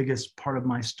been the biggest part of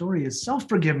my story, is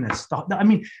self-forgiveness. I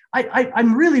mean,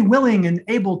 I'm really willing and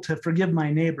able to forgive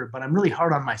my neighbor, but I'm really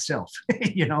hard on myself,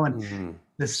 you know, and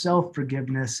the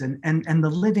self-forgiveness and the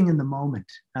living in the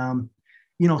moment.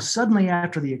 You know, suddenly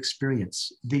after the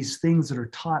experience, these things that are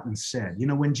taught and said, you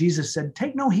know, when Jesus said,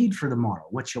 take no heed for the morrow,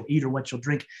 what you'll eat or what you'll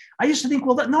drink. I used to think,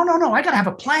 well, no, I got to have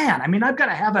a plan. I mean, I got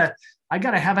to have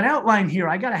an outline here.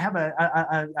 I got to have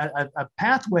a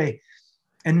pathway.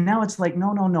 And now it's like,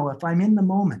 no. If I'm in the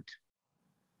moment,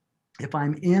 if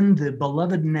I'm in the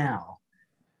beloved now,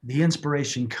 the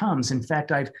inspiration comes. In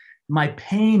fact, my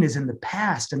pain is in the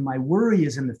past and my worry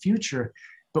is in the future.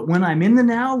 But when I'm in the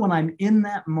now, when I'm in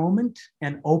that moment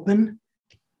and open,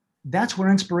 that's where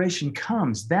inspiration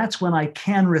comes. That's when I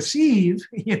can receive,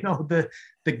 you know,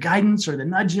 the guidance or the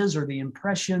nudges or the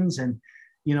impressions. And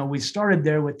we started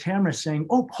there with Tamara saying,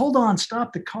 "Oh, hold on,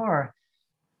 stop the car."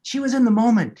 She was in the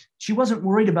moment. She wasn't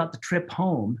worried about the trip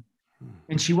home.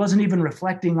 And she wasn't even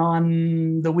reflecting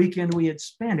on the weekend we had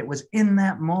spent. It was in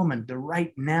that moment, the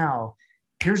right now.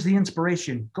 Here's the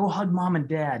inspiration. Go hug mom and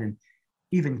dad and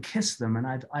even kiss them. And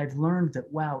I've learned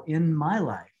that, wow, in my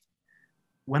life,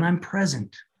 when I'm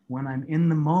present, when I'm in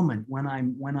the moment, when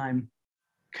I'm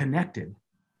connected,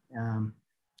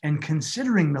 and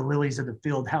considering the lilies of the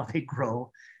field, how they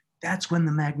grow, that's when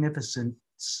the magnificence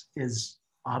is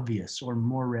obvious or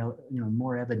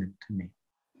more evident to me.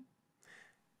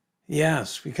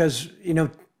 Yes, because,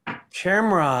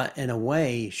 Shamra, in a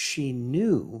way, she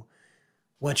knew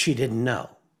what she didn't know.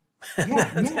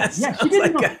 Yeah. She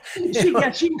didn't know.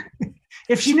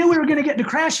 If she knew we were going to get in a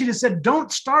crash, she'd have said,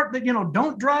 "Don't start.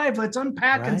 Don't drive. Let's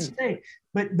unpack and stay."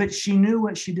 But she knew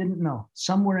what she didn't know.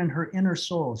 Somewhere in her inner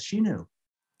soul, she knew,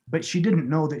 but she didn't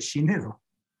know that she knew.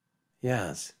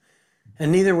 Yes,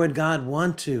 and neither would God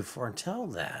want to foretell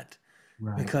that,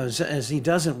 Right. because as He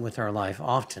doesn't with our life,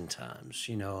 oftentimes,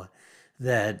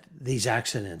 that these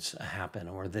accidents happen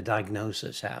or the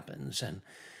diagnosis happens, and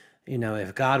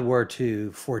if God were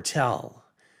to foretell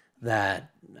that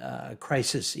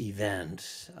crisis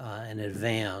event in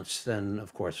advance, then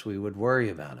of course we would worry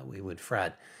about it. We would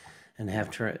fret and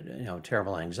have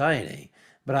terrible anxiety.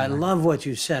 But I love what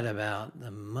you said about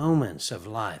the moments of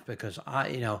life, because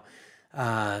I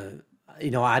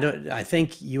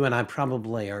think you and I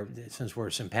probably are, since we're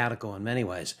simpatico in many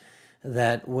ways,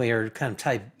 that we're kind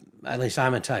of at least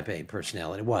I'm a type A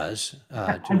personality. I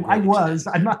was.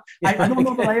 I'm not. I don't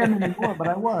know that I am anymore, but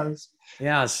I was.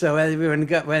 Yeah. So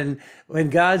when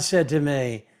God said to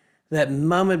me that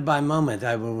moment by moment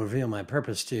I will reveal my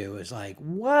purpose to you, it's like,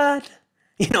 what?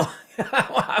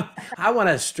 I want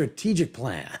a strategic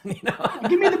plan.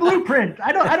 Give me the blueprint.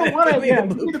 I don't want to.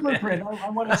 Give me the blueprint. I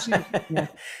want to see it. Yeah.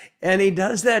 And He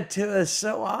does that to us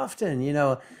so often.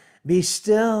 Be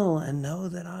still and know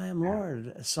that I am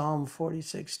Lord. Psalm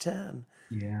 46:10.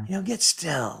 Yeah. Get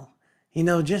still.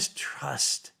 Just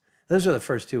trust. Those are the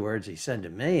first two words He said to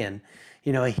me, and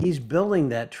He's building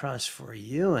that trust for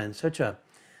you in such an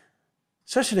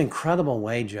incredible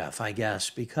way, Jeff. I guess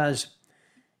because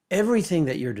everything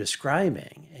that you're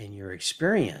describing in your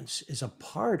experience is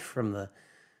apart from the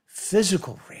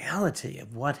physical reality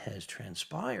of what has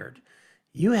transpired.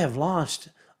 You have lost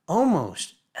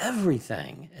almost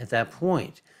everything at that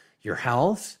point: your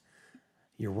health,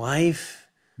 your wife,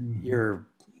 your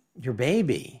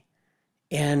baby.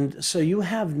 And so you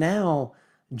have now,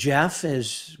 Jeff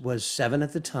was 7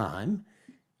 at the time.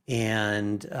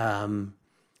 And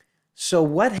so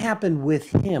what happened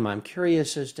with him? I'm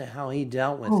curious as to how he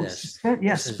dealt with this.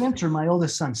 Spencer, my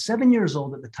oldest son, 7 years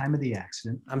old at the time of the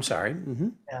accident. I'm sorry. Mm-hmm.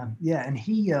 And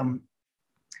he,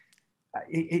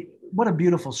 what a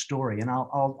beautiful story. And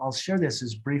I'll share this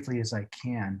as briefly as I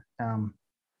can.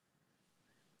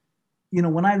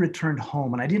 When I returned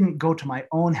home, and I didn't go to my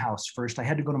own house first, I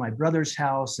had to go to my brother's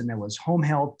house, and there was home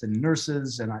health and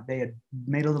nurses, and they had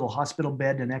made a little hospital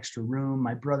bed, an extra room.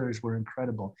 My brothers were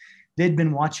incredible. They'd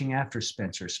been watching after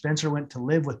Spencer. Spencer went to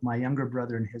live with my younger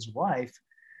brother and his wife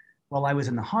while I was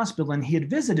in the hospital, and he had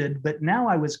visited, but now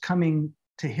I was coming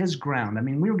to his ground. I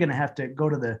mean, we were going to have to go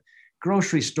to the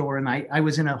grocery store, and I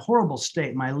was in a horrible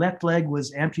state. My left leg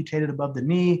was amputated above the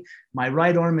knee. My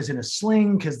right arm is in a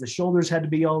sling because the shoulders had to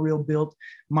be all real built.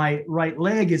 My right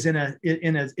leg is in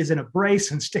a brace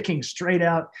and sticking straight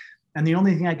out. And the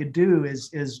only thing I could do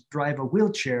is drive a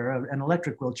wheelchair, an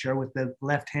electric wheelchair with the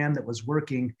left hand that was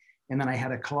working. And then I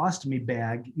had a colostomy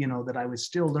bag, that I was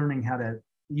still learning how to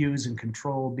use and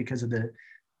control because of the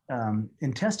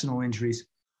intestinal injuries.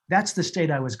 That's the state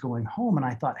I was going home. And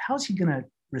I thought, how's he going to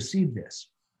receive this?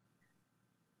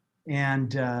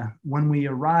 And when we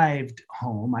arrived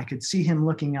home, I could see him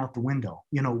looking out the window,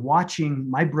 watching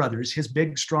my brothers, his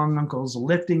big, strong uncles,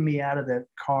 lifting me out of the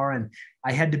car, and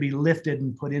I had to be lifted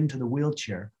and put into the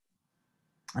wheelchair.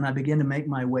 And I began to make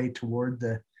my way toward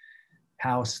the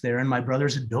house there. And my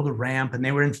brothers had built a ramp, and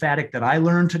they were emphatic that I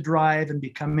learn to drive and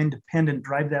become independent,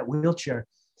 drive that wheelchair.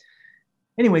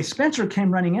 Anyway, Spencer came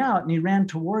running out, and he ran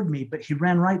toward me, but he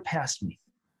ran right past me.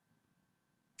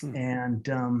 And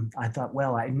I thought,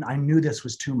 well, I knew this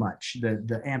was too much.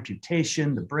 The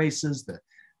amputation, the braces, the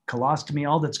colostomy,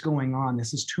 all that's going on,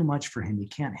 this is too much for him. He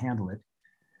can't handle it.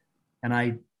 And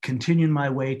I continued my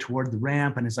way toward the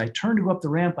ramp. And as I turned to go up the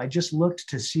ramp, I just looked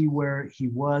to see where he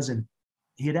was. And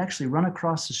he had actually run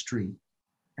across the street,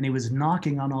 and he was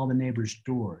knocking on all the neighbors'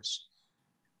 doors.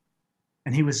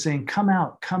 And he was saying, come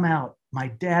out, come out. My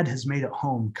dad has made it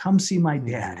home. Come see my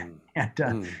dad.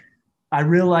 And I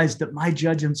realized that my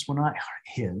judgments were not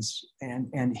his.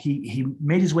 And he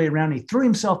made his way around. He threw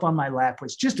himself on my lap,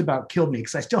 which just about killed me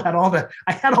because I still had all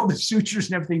the sutures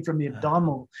and everything from the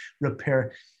abdominal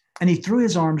repair. And he threw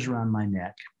his arms around my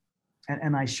neck.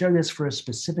 And I share this for a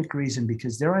specific reason,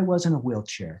 because there I was in a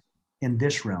wheelchair in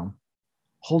this realm,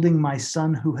 holding my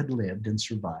son who had lived and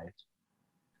survived.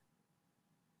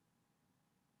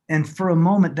 And for a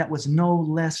moment, that was no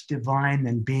less divine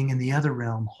than being in the other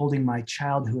realm, holding my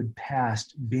child who had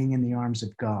passed, being in the arms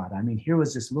of God. I mean, here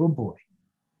was this little boy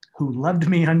who loved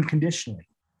me unconditionally.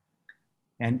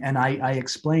 And I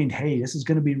explained, hey, this is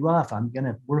going to be rough. I'm going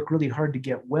to work really hard to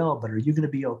get well, but are you going to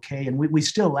be okay? And we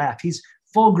still laugh. He's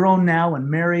full grown now and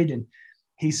married. And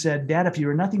he said, Dad, if you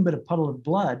were nothing but a puddle of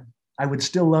blood, I would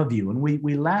still love you. And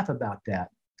we laugh about that.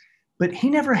 But he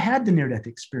never had the near-death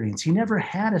experience. He never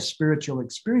had a spiritual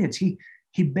experience.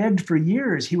 He begged for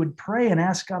years. He would pray and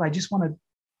ask God, I just want to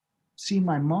see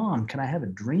my mom. Can I have a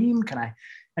dream? Can I?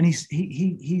 And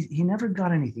he never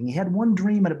got anything. He had one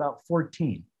dream at about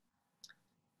 14.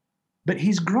 But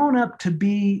he's grown up to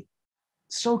be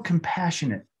so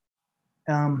compassionate.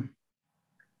 And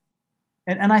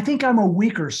I think I'm a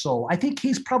weaker soul. I think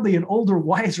he's probably an older,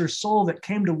 wiser soul that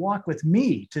came to walk with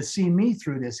me to see me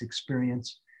through this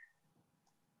experience.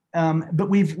 But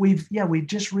we've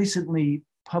just recently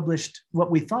published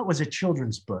what we thought was a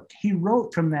children's book. He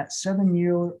wrote from that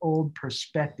 7-year-old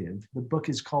perspective. The book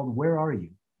is called Where Are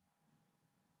You?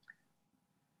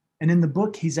 And in the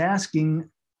book, he's asking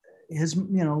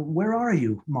where are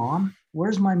you, Mom?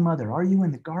 Where's my mother? Are you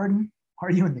in the garden?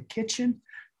 Are you in the kitchen?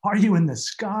 Are you in the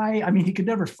sky? I mean, he could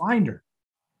never find her.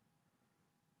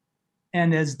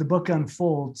 And as the book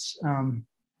unfolds,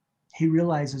 he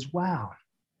realizes, wow,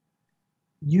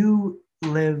 you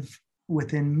live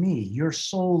within me. Your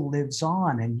soul lives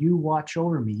on and you watch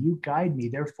over me. You guide me.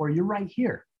 Therefore, you're right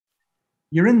here.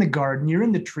 You're in the garden. You're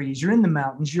in the trees. You're in the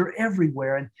mountains. You're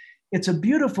everywhere. And it's a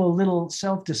beautiful little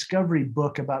self-discovery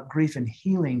book about grief and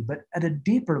healing, but at a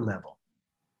deeper level.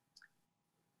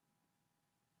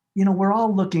 We're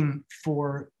all looking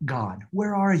for God.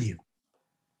 Where are you?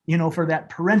 For that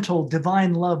parental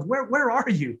divine love. Where are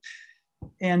you?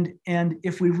 And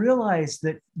if we realize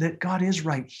that God is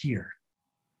right here,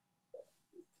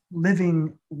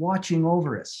 living, watching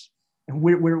over us, and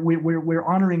we're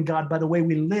honoring God by the way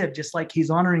we live, just like he's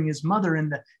honoring his mother in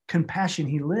the compassion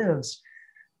he lives,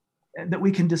 that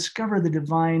we can discover the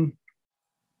divine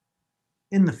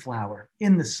in the flower,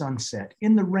 in the sunset,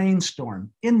 in the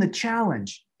rainstorm, in the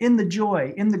challenge, in the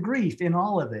joy, in the grief, in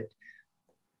all of it.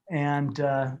 And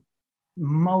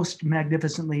most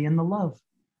magnificently in the love,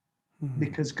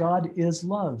 because God is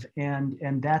love. And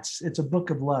it's a book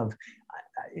of love.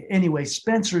 Anyway,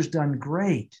 Spencer's done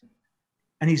great.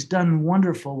 And he's done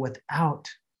wonderful without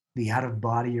the out of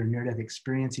body or near death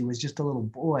experience. He was just a little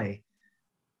boy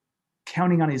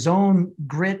counting on his own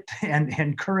grit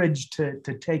and courage to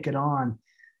take it on.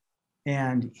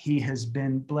 And he has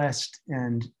been blessed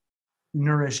and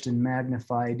nourished and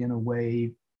magnified in a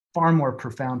way far more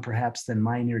profound, perhaps, than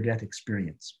my near-death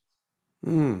experience.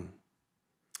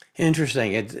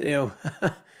 Interesting. It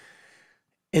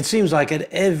seems like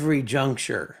at every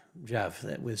juncture, Jeff,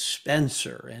 that with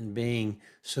Spencer and being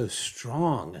so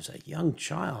strong as a young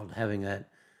child, having that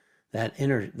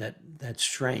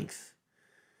strength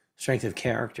of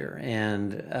character,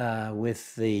 and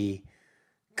with the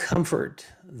comfort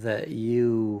that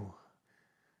you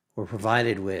were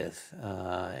provided with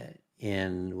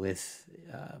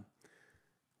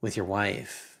with your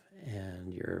wife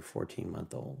and your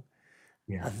 14-month-old,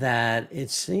 that it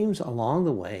seems along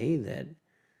the way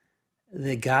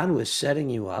that God was setting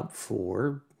you up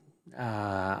for,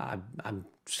 I'm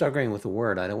struggling with the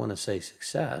word. I don't want to say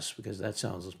success because that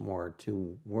sounds more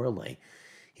too worldly.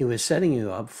 He was setting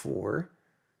you up for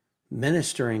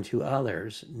ministering to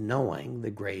others, knowing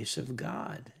the grace of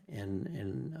God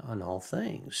in on all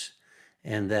things,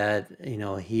 and that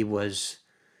he was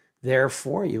there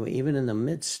for you even in the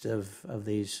midst of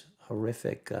these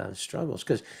horrific struggles.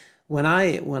 Because when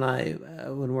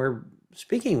we're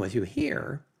speaking with you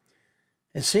here,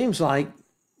 it seems like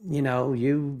you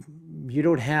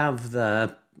don't have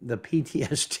the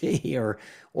PTSD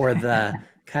or the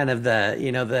kind of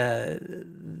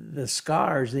the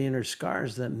scars, the inner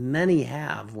scars that many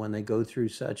have when they go through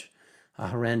such a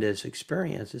horrendous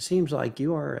experience. It seems like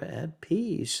you are at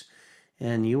peace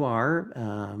and you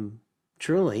are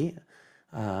truly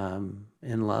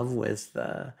in love with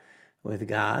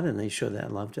God, and they show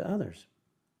that love to others.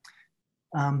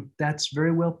 That's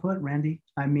very well put, Randy.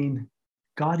 I mean,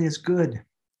 God is good.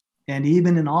 And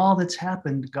even in all that's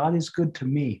happened, God is good to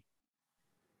me.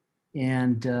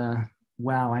 And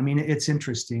Wow. I mean, it's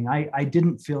interesting. I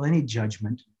didn't feel any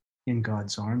judgment in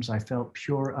God's arms. I felt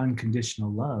pure,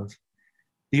 unconditional love.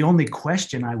 The only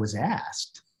question I was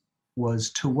asked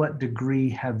was, to what degree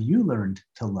have you learned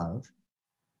to love?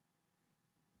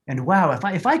 And wow,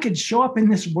 if I could show up in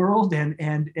this world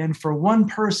and for one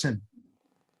person,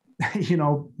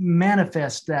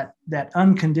 manifest that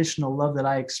unconditional love that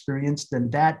I experienced, then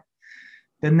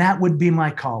that would be my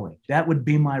calling. That would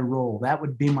be my role. That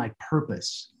would be my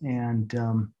purpose. And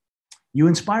you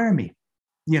inspire me.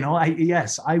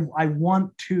 I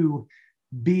want to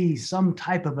be some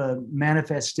type of a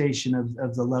manifestation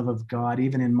of the love of God,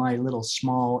 even in my little,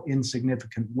 small,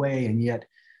 insignificant way. And yet,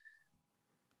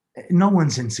 no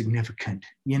one's insignificant.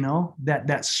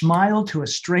 That smile to a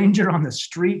stranger on the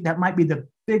street, that might be the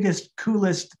biggest,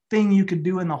 coolest thing you could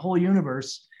do in the whole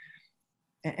universe.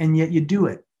 And yet you do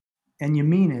it and you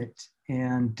mean it.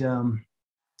 And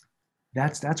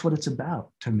that's what it's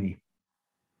about to me.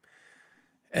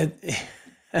 And,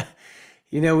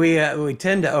 we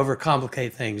tend to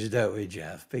overcomplicate things, don't we,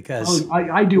 Jeff? Because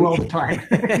I do all the time.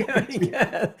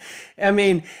 Yeah. I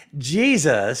mean,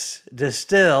 Jesus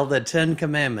distilled the 10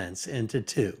 Commandments into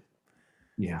 2.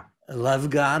 Yeah. Love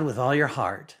God with all your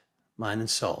heart, mind, and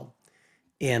soul.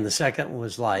 And the second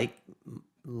was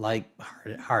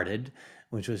like-hearted,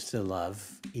 which was to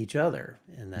love each other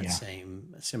in that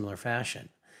similar fashion.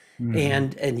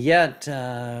 Mm-hmm. And yet,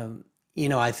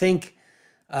 I think,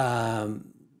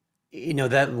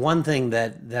 that one thing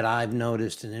that I've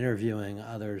noticed in interviewing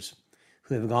others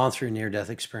who have gone through near-death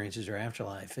experiences or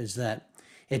afterlife is that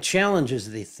it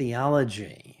challenges the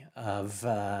theology of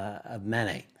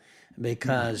many,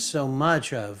 because so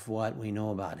much of what we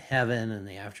know about heaven and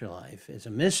the afterlife is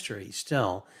a mystery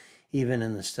still, even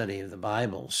in the study of the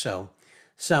Bible. So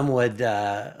some would,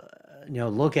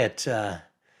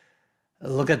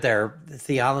 look at their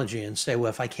theology and say, well,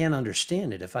 if I can't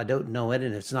understand it, if I don't know it,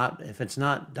 and if it's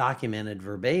not documented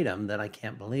verbatim, then I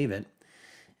can't believe it.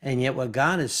 And yet what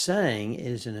God is saying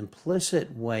is an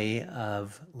implicit way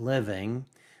of living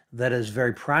that is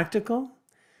very practical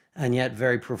and yet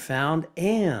very profound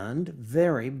and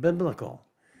very biblical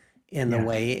in the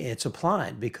way it's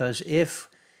applied. Because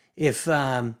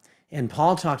and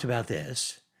Paul talked about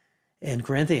this in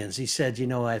Corinthians, he said, when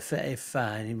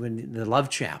the love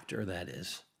chapter, that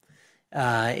is,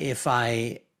 if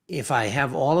I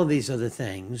have all of these other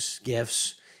things,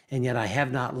 gifts, and yet I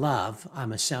have not love,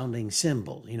 I'm a sounding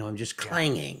cymbal. I'm just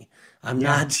clanging. I'm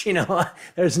not,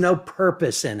 there's no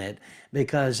purpose in it,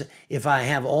 because if I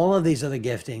have all of these other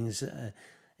giftings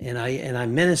and I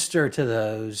minister to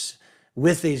those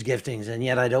with these giftings, and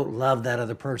yet I don't love that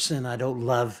other person, I don't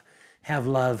have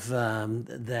love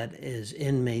that is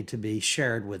in me to be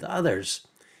shared with others,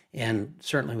 and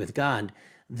certainly with God,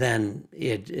 then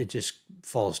it just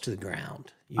falls to the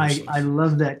ground. I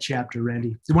love that chapter,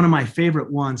 Randy. It's one of my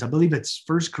favorite ones. I believe it's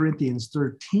 1 Corinthians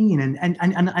 13. And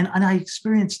I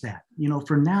experienced that.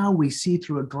 For now we see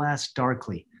through a glass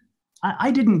darkly.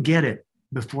 I didn't get it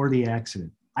before the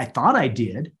accident. I thought I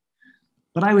did,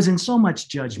 but I was in so much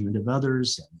judgment of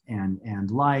others and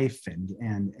life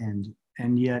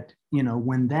and yet,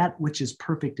 when that which is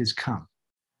perfect is come,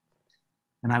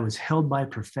 and I was held by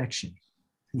perfection,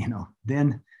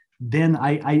 then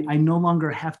I no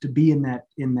longer have to be in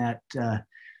that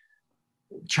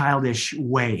childish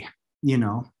way.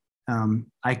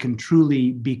 I can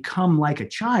truly become like a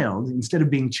child instead of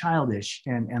being childish,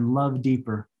 and love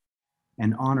deeper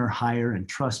and honor higher and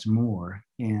trust more.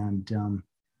 And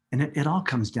it all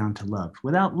comes down to love.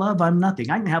 Without love, I'm nothing.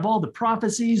 I can have all the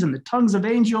prophecies and the tongues of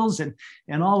angels and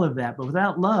all of that, but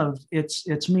without love,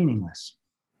 it's meaningless.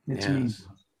 It's meaningless.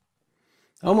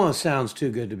 Almost sounds too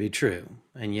good to be true,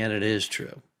 and yet it is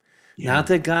true. Yeah. Not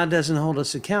that God doesn't hold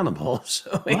us accountable,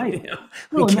 so we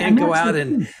can't go out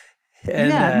and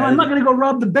I'm not going to go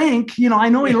rob the bank. I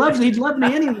know He loves me. He'd love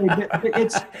me anyway. But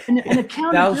it's an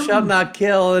accountability. Thou shalt not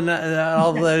kill, and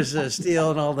all those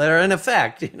steal, and all that are in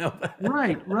effect.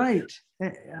 Right.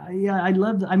 Yeah, I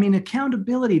love that. I mean,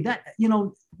 accountability. That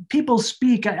people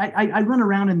speak. I run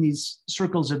around in these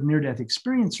circles of near-death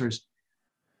experiencers.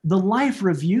 The life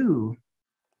review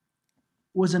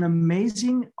was an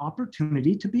amazing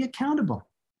opportunity to be accountable.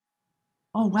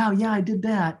 Oh wow, yeah, I did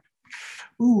that.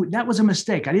 Ooh, that was a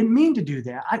mistake. I didn't mean to do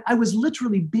that. I was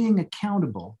literally being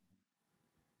accountable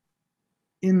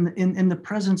in the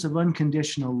presence of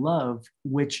unconditional love,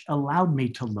 which allowed me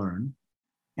to learn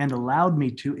and allowed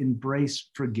me to embrace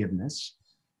forgiveness,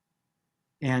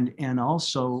 and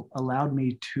also allowed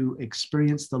me to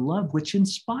experience the love which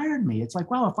inspired me. It's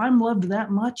like, wow, if I'm loved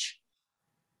that much,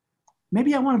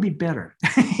 maybe I want to be better.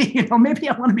 Maybe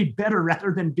I want to be better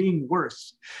rather than being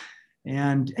worse.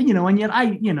 And yet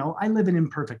I live an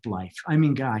imperfect life. I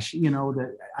mean, gosh,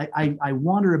 that I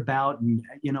wander about, and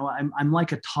I'm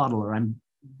like a toddler. I'm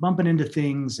bumping into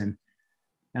things, and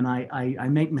I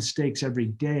make mistakes every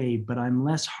day, but I'm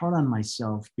less hard on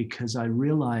myself because I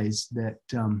realize that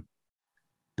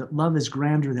that love is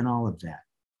grander than all of that.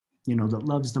 That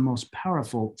love's the most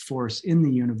powerful force in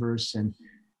the universe,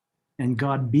 and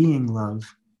God being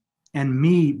love, and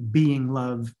me being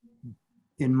love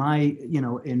in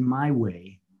my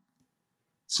way.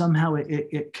 Somehow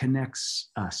it connects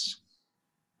us.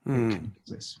 It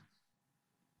connects us.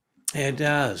 It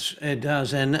does. It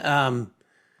does. And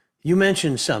you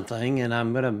mentioned something, and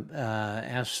I'm going to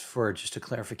ask for just a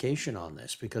clarification on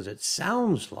this, because it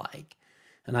sounds like,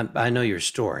 and I know your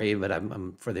story, but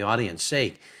I'm for the audience's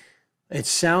sake, it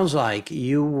sounds like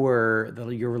your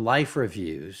life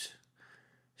reviews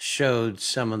showed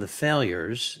some of the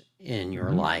failures in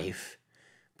your life,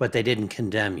 but they didn't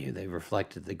condemn you. They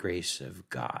reflected the grace of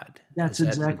God. That's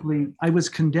exactly. I was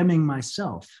condemning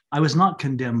myself. I was not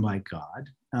condemned by God.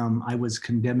 I was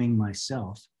condemning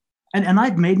myself. And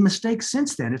I've made mistakes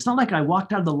since then. It's not like I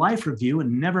walked out of the life review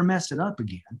and never messed it up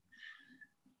again.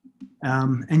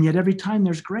 And yet every time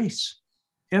there's grace.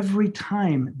 Every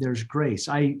time there's grace.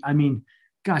 I mean,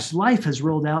 gosh, life has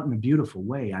rolled out in a beautiful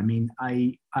way. I mean,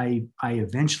 I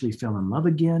eventually fell in love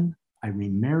again. I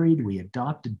remarried. We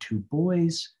adopted 2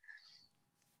 boys.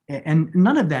 And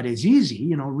none of that is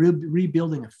easy,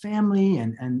 rebuilding a family.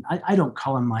 And I don't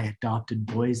call them my adopted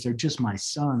boys. They're just my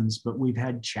sons. But we've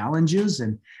had challenges,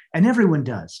 and everyone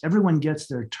does. Everyone gets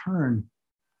their turn.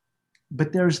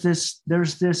 But there's this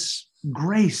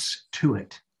grace to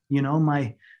it.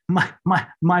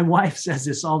 My wife says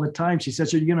this all the time. She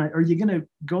says, "Are you gonna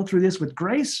go through this with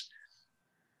grace?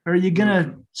 Or are you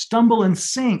gonna stumble and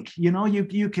sink? You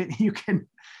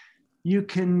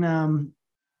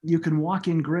can walk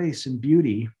in grace and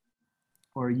beauty,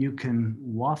 or you can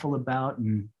waffle about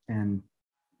and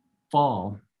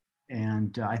fall."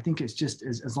 And I think it's just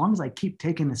as long as I keep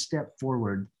taking a step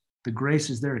forward, the grace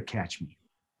is there to catch me.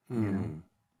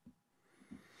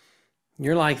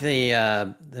 You're like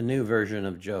the new version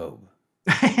of Job.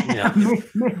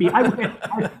 Maybe.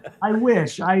 I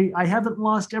wish. I haven't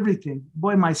lost everything.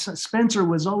 Boy, my son Spencer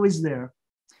was always there.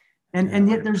 And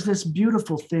yet there's this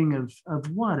beautiful thing of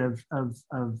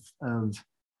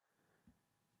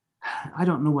I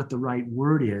don't know what the right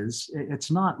word is.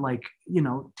 It's not like,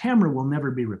 Tamara will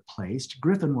never be replaced.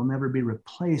 Griffin will never be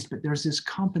replaced, but there's this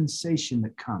compensation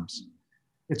that comes.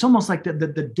 It's almost like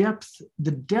the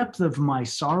depth of my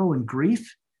sorrow and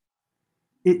grief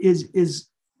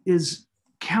is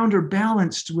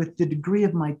counterbalanced with the degree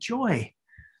of my joy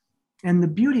and the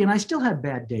beauty. And I still have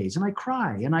bad days, and I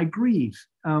cry and I grieve,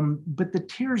 but the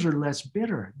tears are less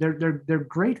bitter. They're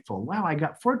grateful. Wow, I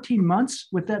got 14 months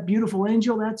with that beautiful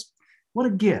angel. That's what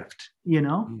a gift,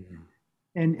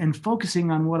 and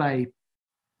focusing on what I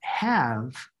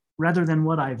have rather than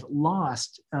what I've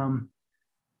lost.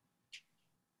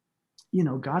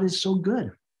 God is so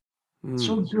good,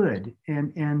 so good,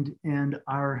 and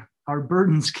our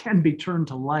burdens can be turned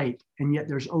to light, and yet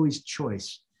there's always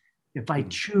choice. If I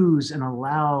choose and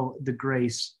allow the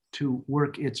grace to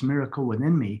work its miracle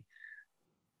within me,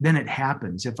 then it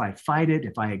happens. If I fight it,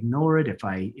 if I ignore it, if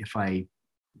I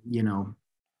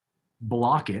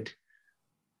block it,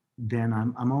 then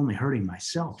I'm only hurting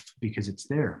myself, because it's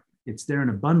there. It's there in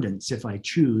abundance if I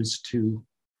choose to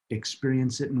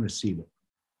experience it and receive it.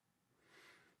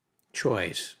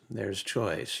 Choice. There's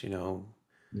choice,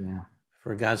 Yeah.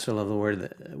 For God so loved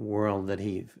the world that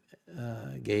he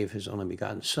gave his only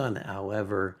begotten son.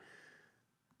 However,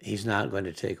 he's not going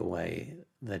to take away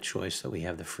the choice that we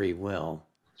have, the free will.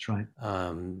 That's right.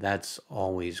 That's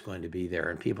always going to be there.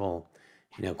 And people,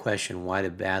 question, why do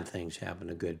bad things happen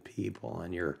to good people?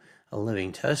 And you're a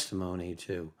living testimony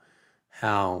to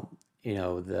how,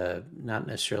 not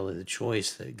necessarily the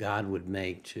choice that God would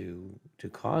make to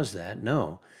cause that,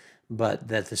 no, but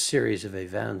that the series of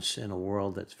events in a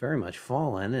world that's very much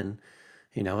fallen, and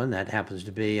that happens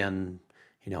to be on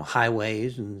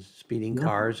highways and speeding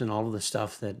cars and all of the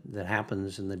stuff that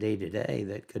happens in the day-to-day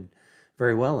that could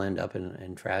very well end up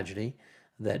in tragedy,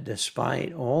 that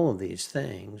despite all of these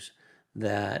things,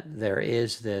 that there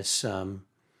is this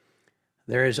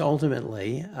there is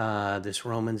ultimately this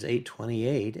Romans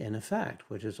 8:28 in effect,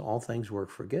 which is all things work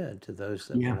for good to those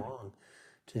that belong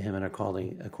to him and are called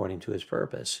according to his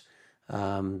purpose.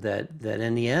 That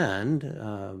in the end,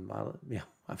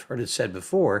 I've heard it said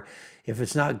before, if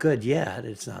it's not good yet,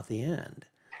 it's not the end.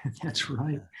 That's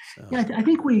right. I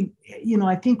think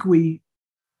we,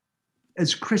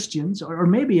 as Christians, or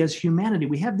maybe as humanity,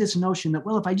 we have this notion that,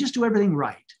 well, if I just do everything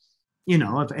right,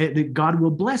 if God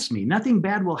will bless me. Nothing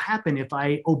bad will happen if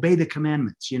I obey the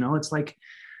commandments. It's like,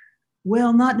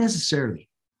 well, not necessarily.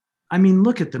 I mean,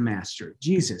 look at the master,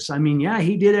 Jesus. I mean, yeah,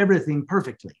 he did everything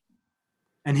perfectly.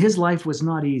 And his life was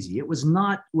not easy. It was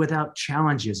not without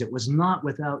challenges. It was not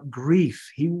without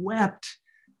grief. He wept,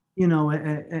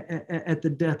 at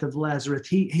the death of Lazarus.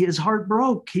 His heart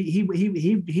broke.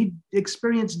 He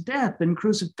experienced death and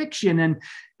crucifixion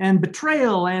and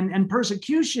betrayal and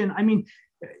persecution. I mean,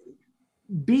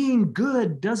 being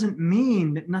good doesn't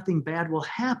mean that nothing bad will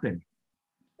happen.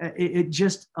 It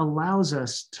just allows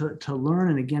us to learn,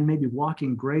 and again, maybe walk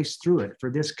in grace through it.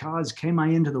 For this cause came I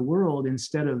into the world,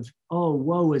 instead of, oh,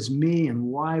 woe is me, and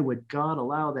why would God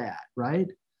allow that, right?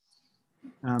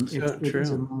 It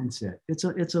is a mindset. It's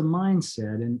a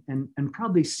mindset, and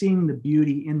probably seeing the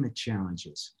beauty in the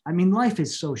challenges. I mean, life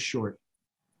is so short.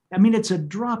 I mean, it's a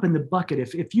drop in the bucket.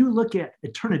 If you look at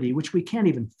eternity, which we can't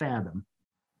even fathom,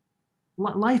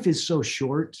 life is so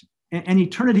short. And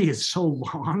eternity is so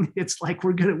long. It's like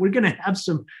we're gonna have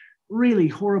some really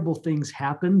horrible things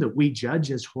happen that we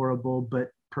judge as horrible,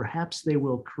 but perhaps they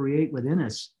will create within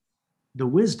us the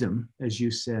wisdom, as you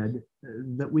said,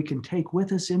 that we can take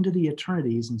with us into the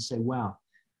eternities and say, wow,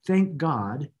 thank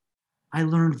God I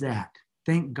learned that.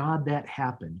 Thank God that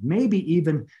happened. Maybe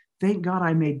even thank God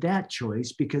I made that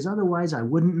choice, because otherwise I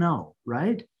wouldn't know,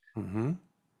 right? Mm-hmm.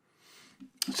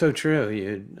 So true.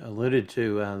 You alluded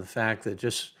to the fact that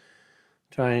just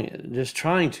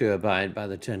trying to abide by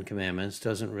the Ten Commandments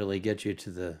doesn't really get you to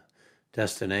the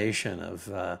destination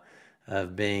of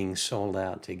being sold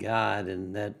out to God,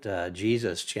 and that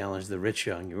Jesus challenged the rich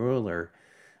young ruler,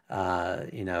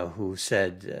 who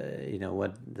said,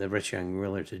 what the rich young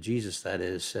ruler to Jesus, that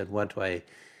is, said, what do I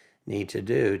need to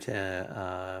do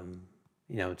to,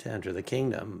 to enter the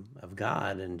kingdom of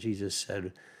God? And Jesus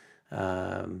said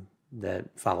that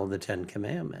follow the Ten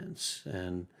Commandments.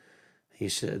 And he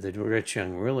said, the rich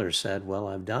young ruler said, well,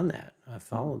 I've done that. I've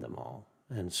followed them all.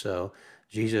 And so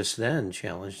Jesus then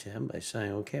challenged him by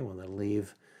saying, okay, well, then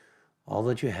leave all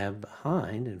that you have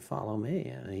behind and follow me.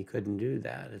 And he couldn't do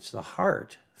that. It's the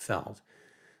heartfelt,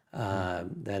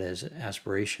 that is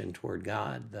aspiration toward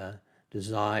God, the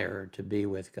desire to be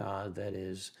with God, that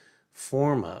is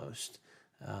foremost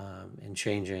in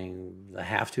changing the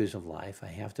have-tos of life. I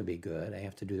have to be good. I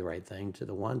have to do the right thing, to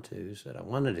the want-tos that I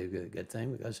want to do the good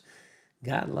thing, because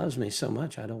God loves me so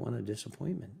much. I don't want to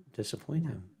disappoint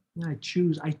him. I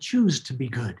choose to be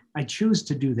good. I choose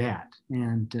to do that.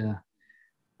 And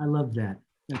I love that.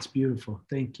 That's beautiful.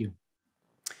 Thank you.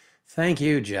 Thank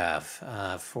you, Jeff,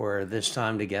 for this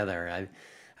time together.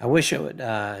 I wish it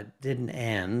didn't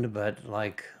end, but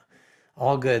like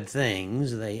all good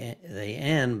things, they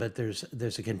end, but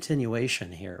there's a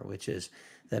continuation here, which is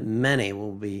that many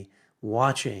will be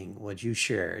watching what you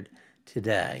shared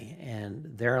today,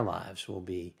 and their lives will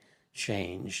be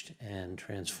changed and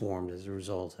transformed as a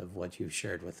result of what you've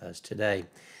shared with us today.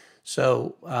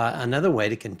 So another way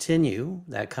to continue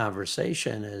that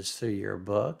conversation is through your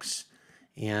books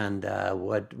and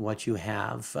what you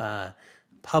have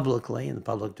publicly in the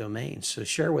public domain. So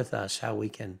share with us how we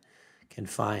can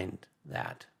find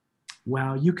that.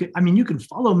 Well, you can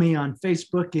follow me on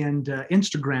Facebook and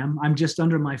Instagram. I'm just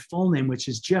under my full name, which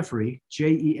is Jeffrey,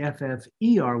 Jefffery,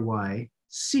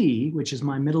 which is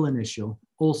my middle initial,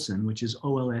 Olsen, which is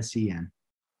Olsen.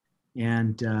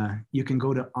 And you can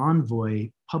go to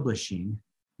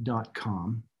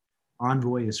envoypublishing.com.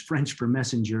 Envoy is French for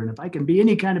messenger. And if I can be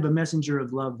any kind of a messenger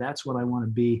of love, that's what I want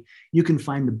to be. You can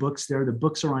find the books there. The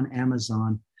books are on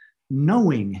Amazon.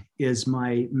 Knowing is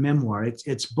my memoir.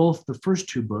 It's both the first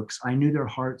two books, I Knew Their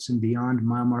Hearts and Beyond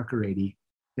Mile Marker 80.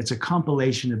 It's a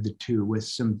compilation of the two with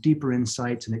some deeper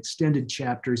insights and extended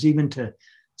chapters, even to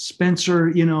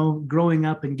Spencer, growing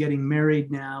up and getting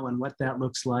married now and what that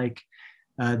looks like.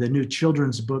 The new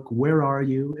children's book, Where Are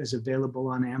You, is available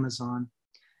on Amazon.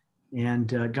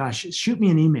 And gosh, shoot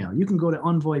me an email. You can go to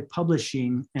Envoy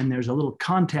Publishing and there's a little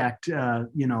contact,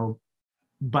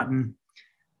 button.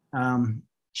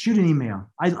 Shoot an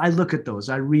email. I look at those,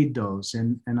 I read those,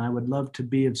 and I would love to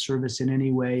be of service in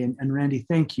any way. And Randy,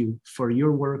 thank you for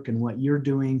your work and what you're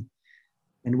doing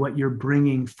and what you're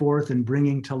bringing forth and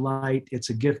bringing to light. It's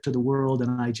a gift to the world.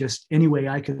 And any way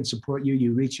I can support you,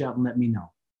 you reach out and let me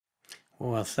know.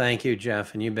 Well, thank you,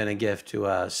 Jeff. And you've been a gift to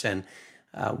us. And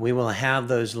we will have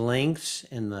those links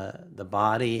in the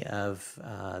body of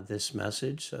this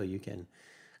message, so you can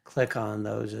click on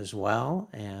those as well.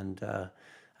 And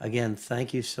again,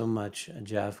 thank you so much,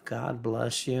 Jeff. God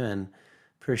bless you, and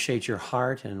appreciate your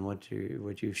heart and what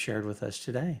you've shared with us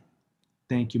today.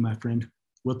 Thank you, my friend.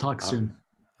 We'll talk soon.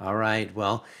 All right.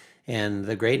 Well, And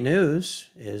the great news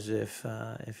is if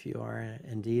you are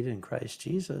indeed in Christ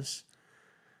Jesus,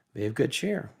 be of good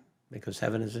cheer, because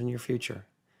heaven is in your future.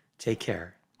 Take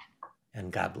care,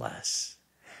 and God bless.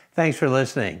 Thanks for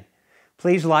listening.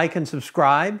 Please like and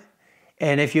subscribe.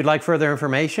 And if you'd like further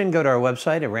information, go to our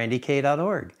website at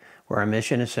randyk.org, where our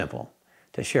mission is simple: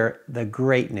 to share the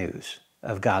great news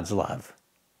of God's love.